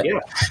it. But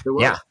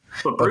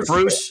But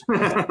Bruce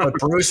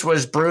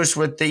was Bruce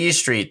with the E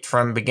Street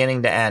from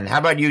beginning to end. How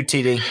about you,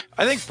 TD?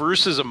 I think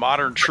Bruce is a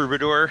modern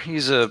troubadour.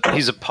 He's a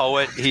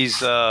poet.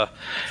 He's I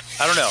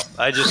don't know.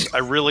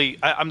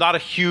 I'm not a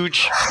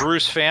huge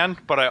Bruce fan,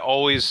 but I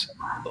always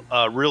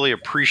really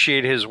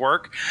appreciate his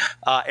work.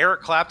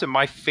 Eric Clapton,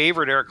 my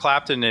favorite Eric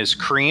Clapton is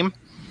Cream.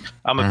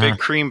 I'm a big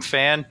Cream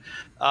fan.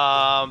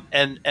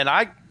 And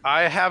I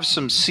have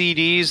some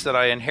CDs that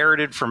I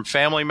inherited from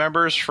family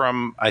members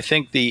from, I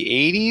think, the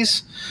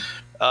 80s.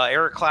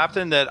 Eric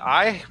Clapton that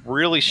I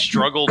really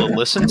struggle to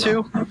listen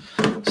to.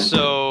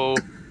 So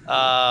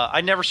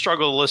I never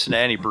struggle to listen to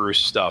any Bruce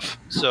stuff.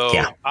 So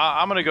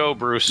I'm going to go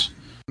Bruce.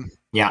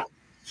 Yeah.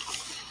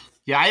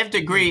 Yeah, I have to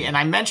agree. And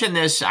I mentioned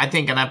this, I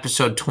think, in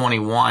episode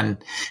 21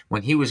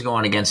 when he was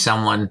going against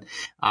someone.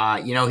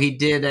 He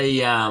did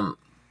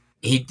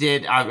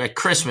at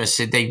Christmas.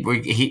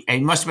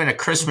 It must have been a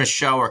Christmas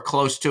show or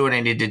close to it,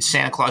 and he did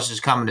Santa Claus is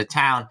Coming to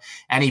Town,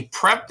 and he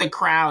prepped the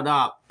crowd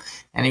up.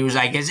 And he was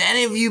like, has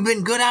any of you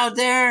been good out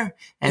there?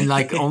 And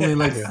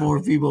only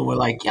 4 people were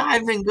like, yeah,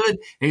 I've been good. And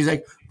he's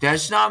like,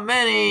 that's not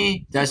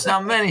many.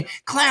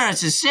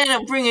 Clarence, is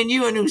Santa bringing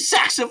you a new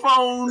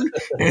saxophone?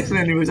 And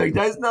then he was like,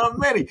 that's not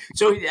many.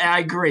 So I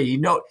agree.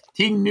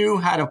 He knew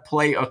how to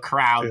play a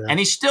crowd, and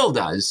he still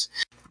does.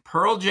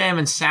 Pearl Jam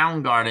and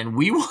Soundgarden,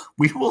 we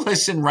will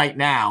listen right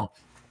now.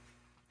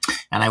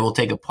 And I will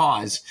take a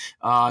pause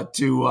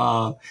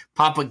to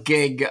Papa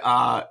Gig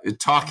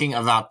talking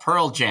about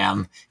Pearl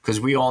Jam,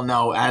 because we all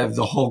know out of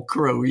the whole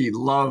crew, he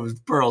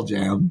loved Pearl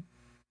Jam.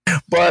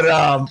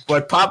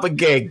 But Papa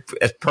Gig,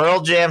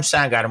 Pearl Jam,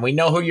 Soundgarden, we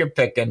know who you're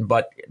picking,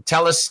 but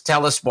tell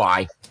us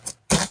why.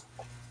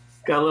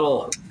 Got a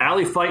little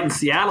alley fight in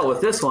Seattle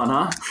with this one,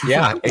 huh?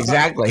 Yeah,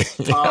 exactly.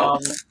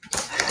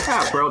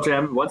 Pearl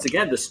Jam, once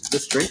again, the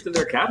strength of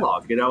their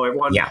catalog.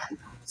 Everyone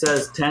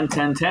says 10,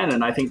 10, 10,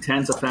 and I think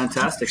 10's a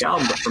fantastic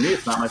album, but for me,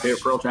 it's not my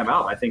favorite Pearl Jam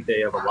album. I think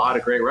they have a lot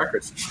of great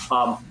records.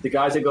 The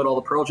guys I go to all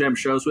the Pearl Jam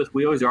shows with,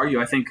 we always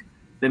argue. I think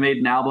they made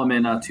an album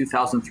in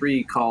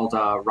 2003 called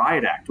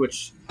Riot Act,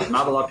 which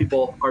not a lot of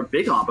people are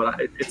big on,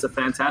 but it's a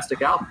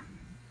fantastic album.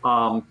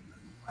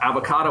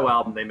 Avocado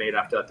album they made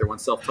after that, their one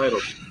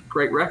self-titled,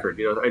 great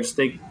record. I just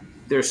think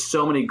there's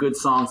so many good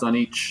songs on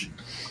each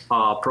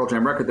Pearl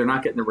Jam record. They're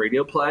not getting the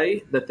radio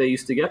play that they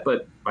used to get,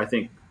 but I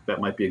think that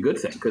might be a good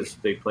thing because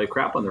they play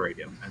crap on the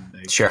radio.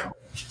 Sure.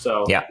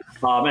 So,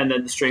 and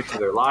then the strength of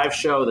their live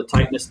show, the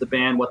tightness of the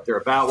band, what they're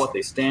about, what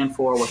they stand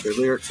for, what their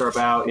lyrics are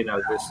about. They're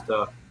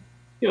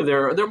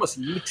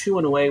almost U2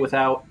 in a way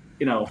without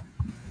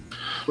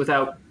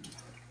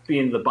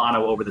being the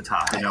Bono over the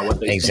top. You know what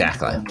they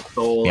Exactly. stand for, and the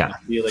soul, Yeah. and the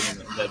feeling, and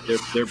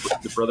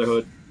the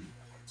brotherhood.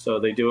 So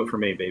they do it for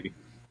me, baby.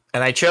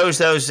 And I chose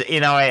those,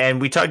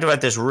 and we talked about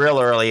this real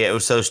early. It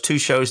was those two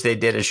shows they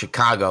did in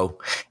Chicago,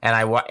 and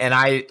I,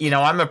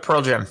 I'm a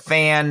Pearl Jam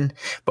fan,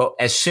 but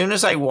as soon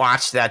as I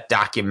watched that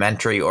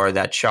documentary or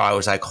that show, I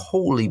was like,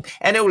 holy!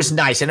 And it was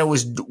nice and it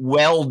was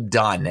well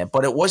done,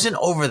 but it wasn't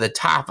over the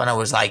top, and I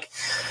was like,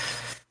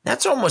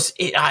 that's almost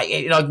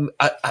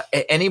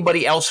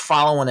anybody else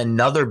following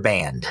another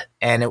band,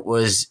 and it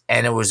was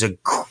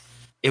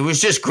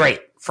just great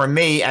for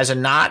me as a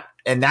not.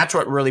 And that's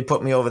what really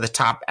put me over the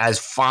top as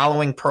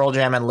following Pearl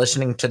Jam and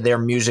listening to their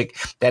music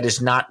that is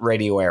not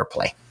radio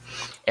airplay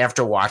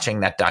after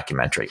watching that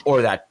documentary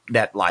or that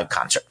live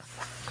concert.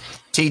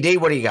 TD,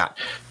 what do you got?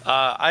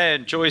 I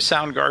enjoy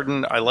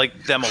Soundgarden. I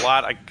like them a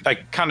lot. I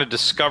kind of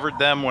discovered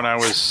them when I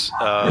was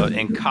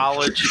in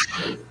college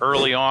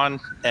early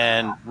on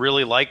and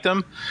really liked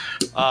them.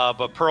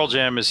 But Pearl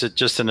Jam is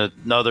just in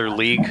another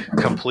league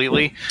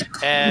completely.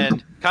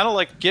 And kind of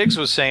like Giggs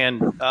was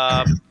saying,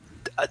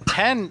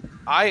 10,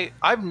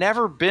 I've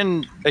never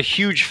been a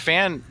huge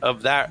fan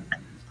of that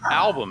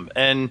album.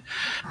 And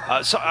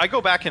so I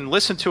go back and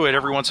listen to it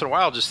every once in a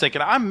while just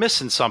thinking I'm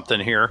missing something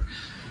here.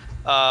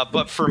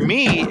 But for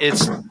me,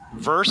 it's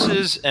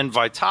Verses and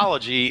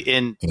Vitalogy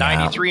in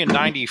 93 and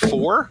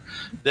 94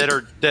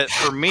 that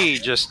for me,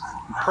 just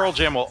Pearl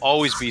Jam will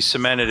always be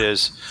cemented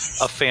as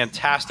a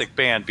fantastic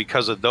band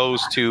because of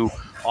those two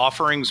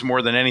offerings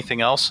more than anything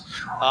else.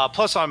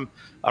 Plus, I'm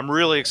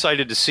really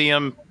excited to see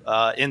them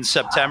in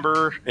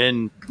September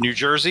in New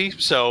Jersey.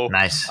 So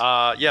nice. So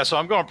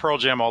I'm going Pearl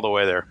Jam all the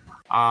way there.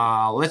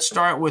 Let's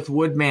start with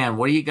Woodman.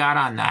 What do you got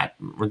on that?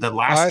 The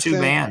last two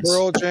bands.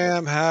 Pearl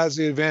Jam has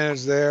the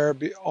advantage there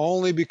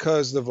only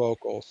because the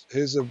vocals.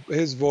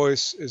 His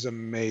voice is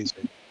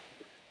amazing.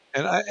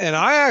 And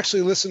I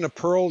actually listen to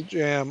Pearl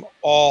Jam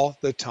all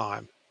the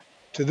time.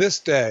 To this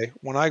day,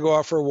 when I go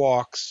out for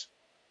walks,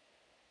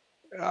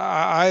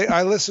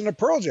 I listen to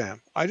Pearl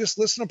Jam. I just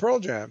listen to Pearl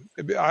Jam.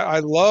 I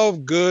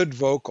love good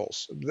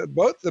vocals.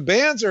 Both the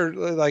bands are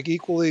like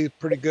equally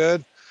pretty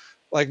good,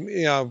 like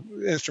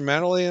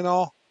instrumentally and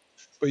all.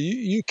 But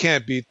you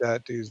can't beat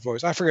that dude's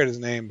voice. I forget his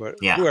name, but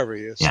whoever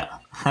he is. Yeah,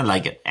 I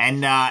like it.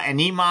 And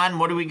Iman,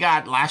 what do we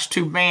got? Last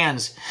two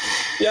bands.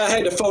 Yeah, I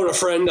had to phone a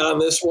friend on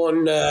this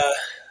one.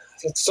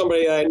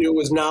 Somebody I knew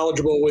was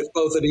knowledgeable with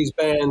both of these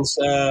bands.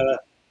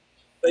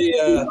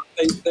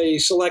 They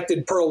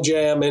selected Pearl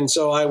Jam, and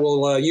so I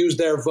will use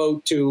their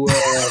vote to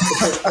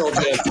pick Pearl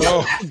Jam.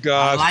 Oh,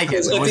 God. I like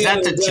it. At the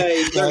end of the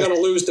day, they're going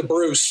to lose to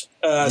Bruce,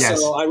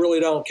 so I really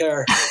don't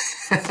care.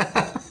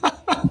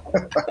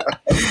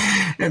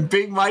 And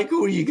Big Mike,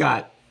 who do you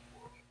got?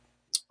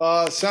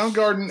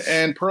 Soundgarden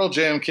and Pearl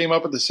Jam came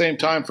up at the same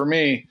time for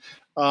me,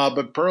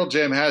 but Pearl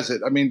Jam has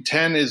it. I mean,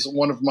 10 is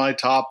one of my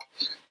top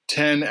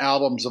 10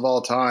 albums of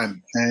all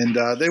time, and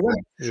they've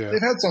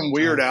had some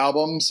weird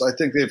albums. I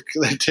think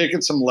they've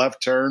taken some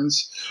left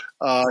turns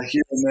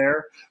here and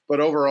there, but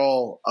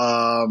overall,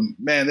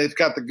 man, they've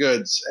got the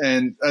goods.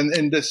 And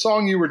the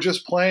song you were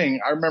just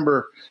playing, I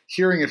remember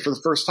hearing it for the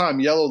first time,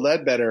 Yellow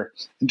Ledbetter,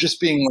 and just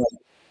being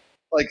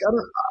like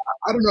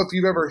I don't know if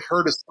you've ever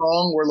heard a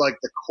song where like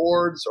the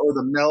chords or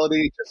the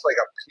melody just like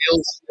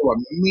appeals to you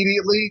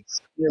immediately.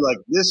 You're like,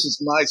 this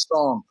is my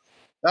song.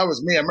 That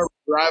was me. I remember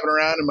driving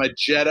around in my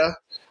Jetta.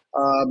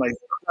 My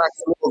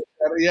little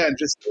Jetta,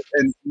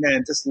 and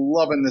just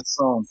loving this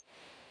song.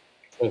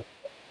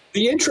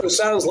 The intro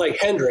sounds like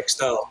Hendrix,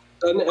 though,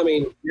 doesn't it? I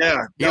mean,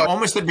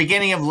 almost the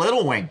beginning of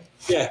Little Wing.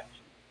 Yeah,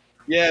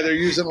 they're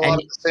using a lot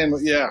of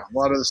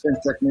the same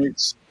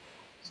techniques.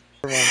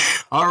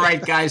 All right,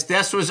 guys,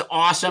 this was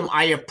awesome.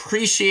 I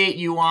appreciate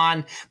you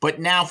on. But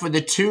now for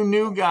the two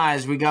new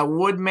guys, we got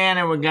Woodman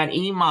and we got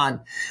Iman.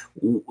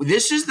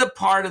 This is the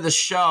part of the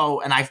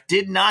show, and I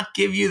did not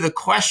give you the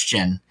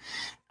question.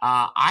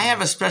 I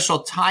have a special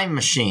time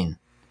machine,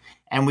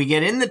 and we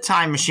get in the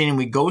time machine and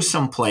we go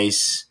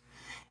someplace.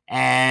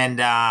 And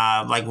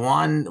like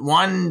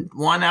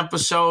one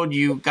episode,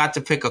 you got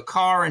to pick a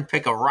car and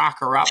pick a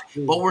rocker up,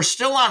 but we're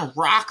still on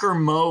rocker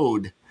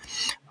mode.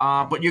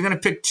 But you're going to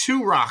pick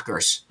two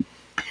rockers.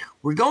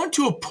 We're going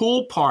to a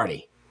pool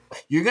party.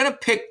 You're going to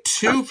pick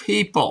two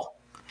people.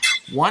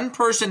 One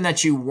person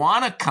that you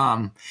want to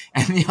come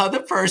and the other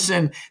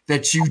person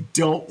that you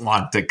don't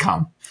want to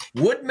come.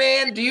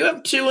 Woodman, do you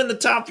have two in the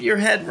top of your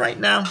head right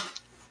now?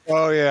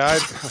 Oh, yeah.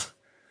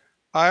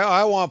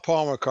 I want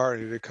Paul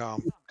McCartney to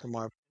come to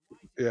my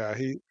 –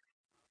 because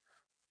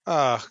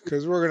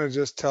we're going to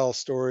just tell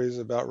stories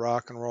about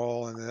rock and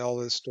roll and all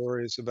these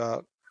stories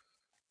about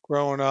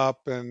growing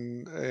up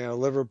and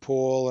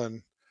Liverpool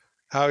and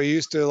how he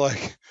used to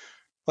like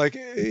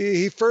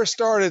he first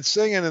started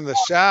singing in the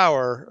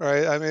shower,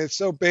 right? I mean, it's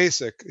so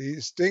basic.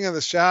 He's singing in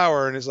the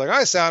shower and he's like,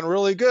 I sound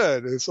really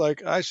good. It's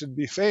like, I should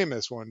be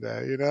famous one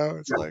day,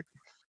 It's like,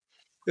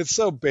 it's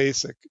so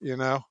basic,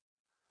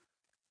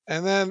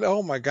 And then,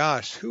 oh my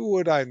gosh, who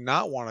would I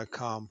not want to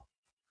come?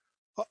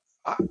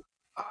 I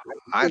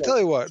tell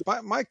you what,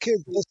 my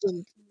kids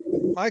listen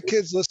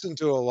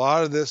to a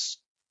lot of this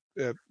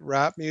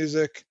rap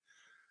music.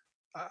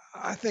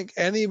 I think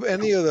any of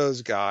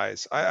those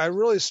guys, I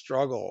really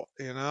struggle.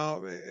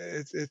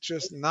 It's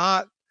just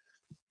not.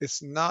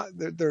 It's not.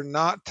 They're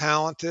not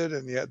talented,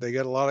 and yet they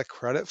get a lot of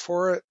credit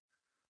for it.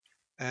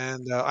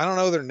 And I don't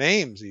know their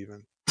names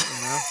even.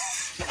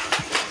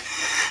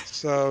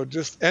 So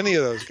just any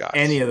of those guys.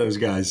 Any of those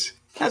guys.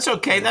 That's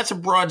okay. That's a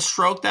broad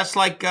stroke. That's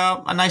like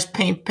a nice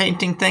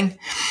painting thing.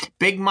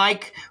 Big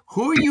Mike,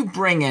 who are you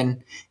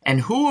bringing,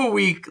 and who are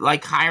we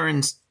like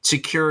hiring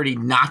security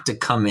not to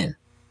come in?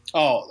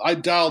 Oh, I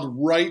dialed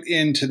right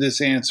into this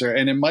answer,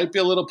 and it might be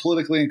a little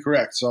politically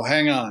incorrect, so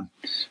hang on.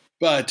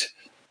 But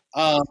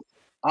I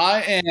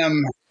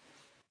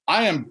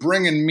am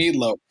bringing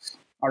Meatloaf.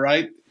 All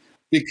right,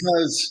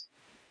 because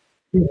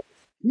he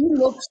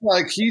looks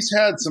like he's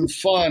had some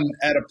fun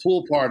at a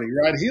pool party,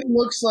 right? He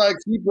looks like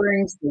he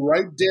brings the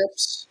right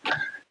dips.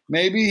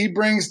 Maybe he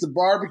brings the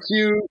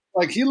barbecue.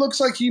 Like, he looks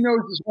like he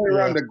knows his way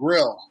around a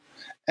grill.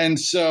 And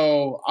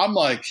so I'm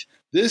like,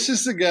 this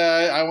is the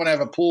guy I want to have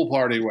a pool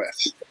party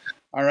with.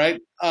 All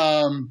right.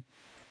 So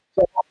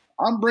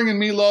I'm bringing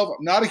Meatloaf.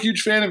 I'm not a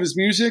huge fan of his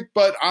music,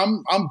 but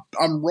I'm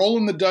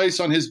rolling the dice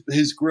on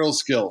his grill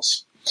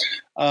skills.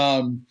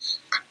 I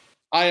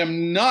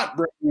am not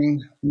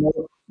bringing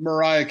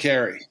Mariah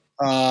Carey.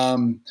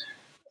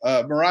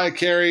 Mariah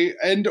Carey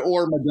and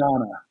or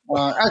Madonna.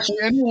 Actually,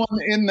 anyone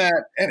in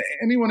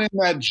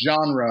that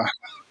genre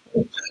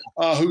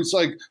who's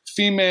like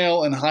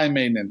female and high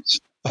maintenance.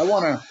 I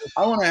want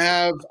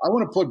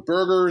to put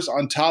burgers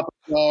on top of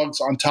dogs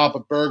on top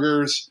of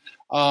burgers.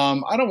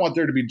 I don't want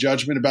there to be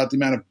judgment about the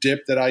amount of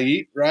dip that I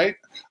eat. Right?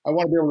 I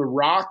want to be able to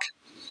rock.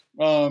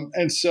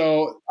 And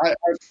so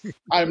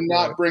I'm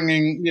not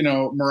bringing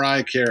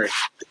Mariah Carey.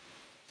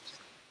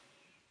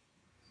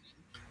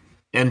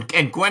 And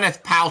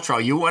Gwyneth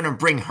Paltrow, you want to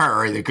bring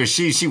her either because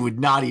she would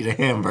not eat a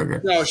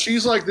hamburger. No,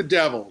 she's like the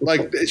devil.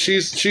 Like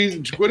she's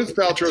Gwyneth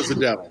Paltrow's the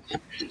devil.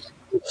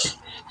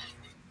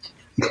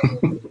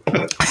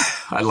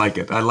 I like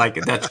it.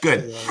 That's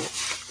good.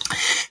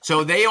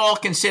 So they all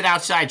can sit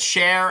outside,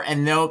 share,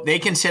 and they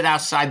can sit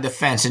outside the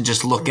fence and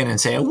just look in and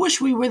say, "I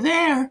wish we were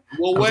there."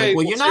 Well, wait.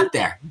 You're not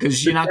there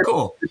because you're not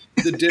cool.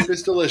 The dip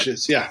is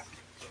delicious. Yeah.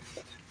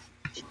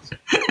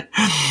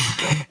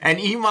 And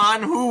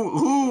Iman,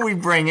 who are we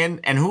bringing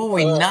and who are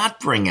we not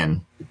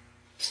bringing?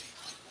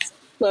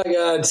 My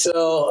God!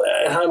 So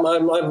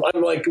I'm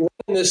like running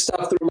this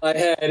stuff through my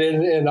head,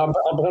 and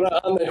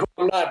who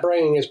I'm not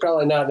bringing is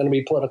probably not going to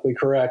be politically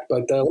correct.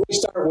 But let me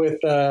start with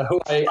who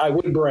I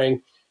would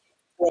bring.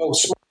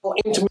 Small,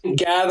 intimate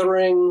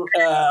gathering.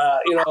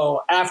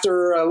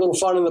 After a little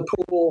fun in the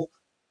pool.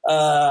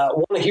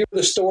 Want to hear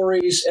the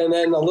stories, and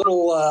then a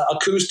little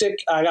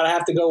acoustic. I gotta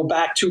have to go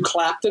back to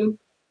Clapton.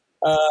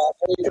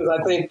 Because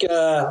I think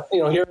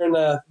hearing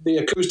the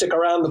acoustic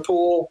around the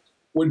pool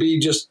would be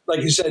just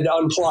like you said,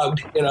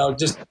 unplugged.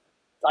 Just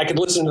I could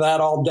listen to that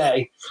all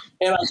day,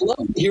 and I'd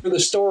love to hear the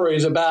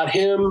stories about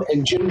him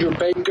and Ginger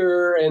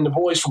Baker and the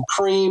boys from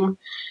Cream,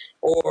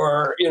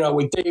 or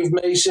with Dave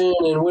Mason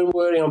and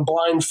Winwood,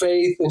 Blind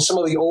Faith, and some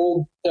of the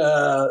old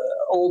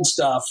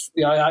stuff.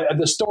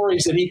 The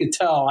stories that he could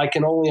tell, I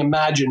can only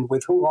imagine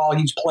with who all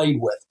he's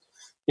played with.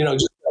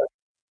 Just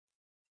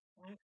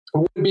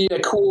would be a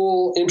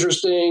cool,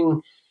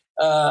 interesting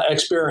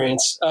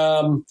experience.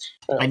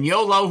 And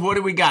YOLO, what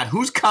do we got?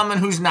 Who's coming?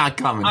 Who's not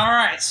coming? All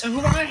right. So who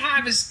I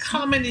have is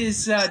coming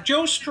is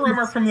Joe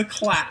Strummer from The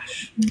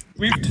Clash.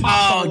 We've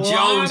talked a lot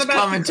Joe's about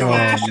coming The to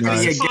Clash us in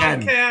this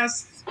again.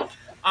 podcast.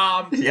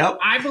 Yep.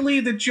 I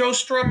believe that Joe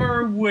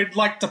Strummer would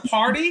like to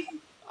party.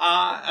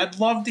 I'd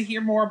love to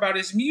hear more about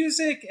his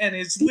music and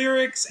his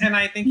lyrics, and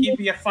I think he'd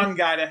be a fun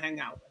guy to hang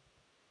out with.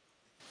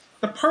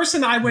 The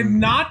person I would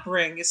not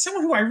bring is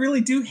someone who I really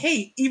do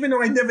hate, even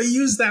though I never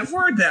use that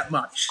word that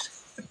much.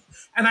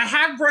 And I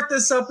have brought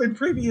this up in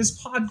previous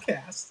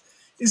podcasts,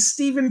 is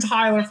Steven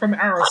Tyler from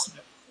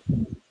Aerosmith.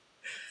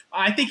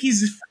 I think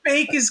he's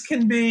fake as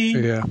can be.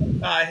 Yeah.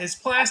 His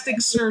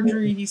plastic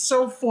surgery, he's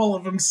so full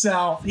of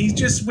himself. He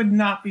just would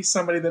not be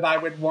somebody that I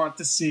would want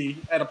to see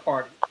at a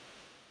party.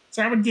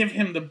 So I would give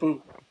him the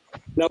boot.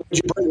 Now, would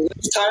you bring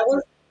Liv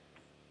Tyler?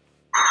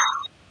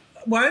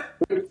 What?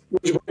 Would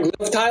you bring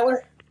Liv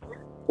Tyler?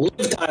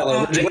 Liv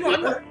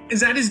Tyler. Is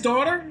that his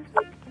daughter?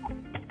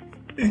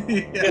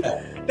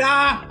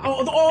 Yeah.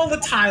 All the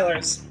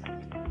Tylers.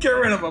 Get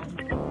rid of them.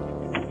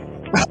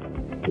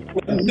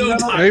 No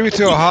Tylers. Maybe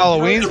to a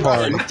Halloween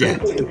party.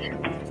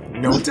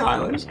 No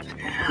Tylers.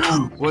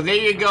 Well, there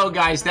you go,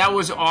 guys. That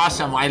was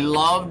awesome. I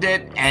loved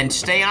it. And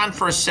stay on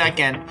for a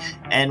second.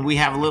 And we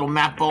have a little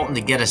Matt Bolton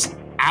to get us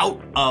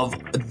out of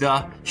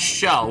the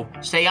show.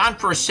 Stay on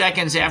for a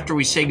second after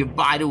we say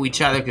goodbye to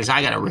each other because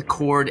I got to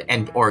record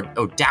or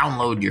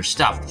download your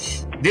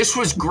stuff. This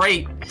was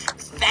great.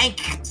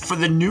 Thank for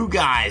the new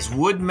guys,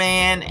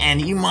 Woodman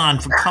and Iman,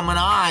 for coming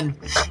on,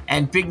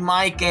 and Big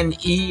Mike and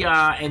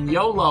and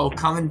YOLO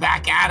coming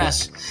back at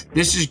us.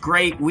 This is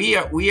great. We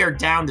are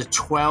down to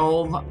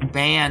 12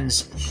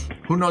 bands.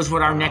 Who knows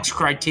what our next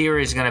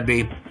criteria is going to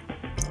be?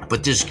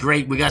 But this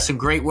great, we got some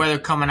great weather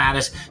coming at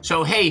us.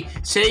 So, hey,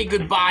 say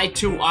goodbye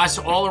to us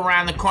all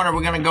around the corner.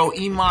 We're going to go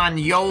Iman,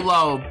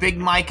 Yolo, Big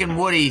Mike, and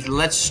Woody.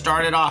 Let's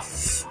start it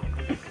off.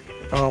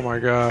 Oh my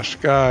gosh,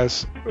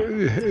 guys,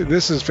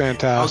 this is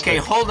fantastic. Okay,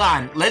 hold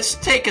on. Let's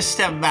take a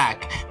step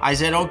back. I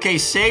said, okay,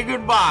 say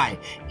goodbye.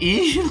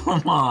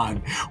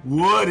 Iman,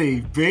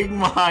 Woody, Big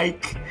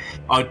Mike.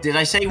 Oh, did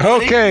I say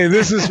Woody? Okay,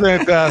 this is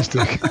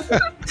fantastic.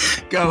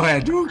 Go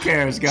ahead. Who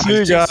cares, guys? See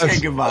you Just guys.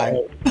 say goodbye.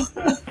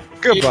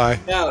 Goodbye.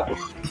 Yeah.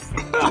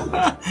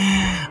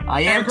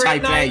 I am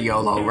type A,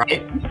 YOLO,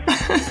 right?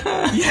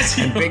 Yes,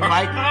 you And Big are.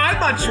 Mike? I'm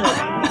not sure.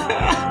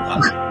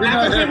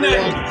 Have a good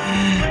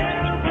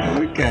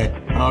night. Okay.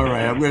 All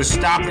right. I'm going to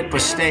stop it,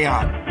 but stay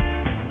on.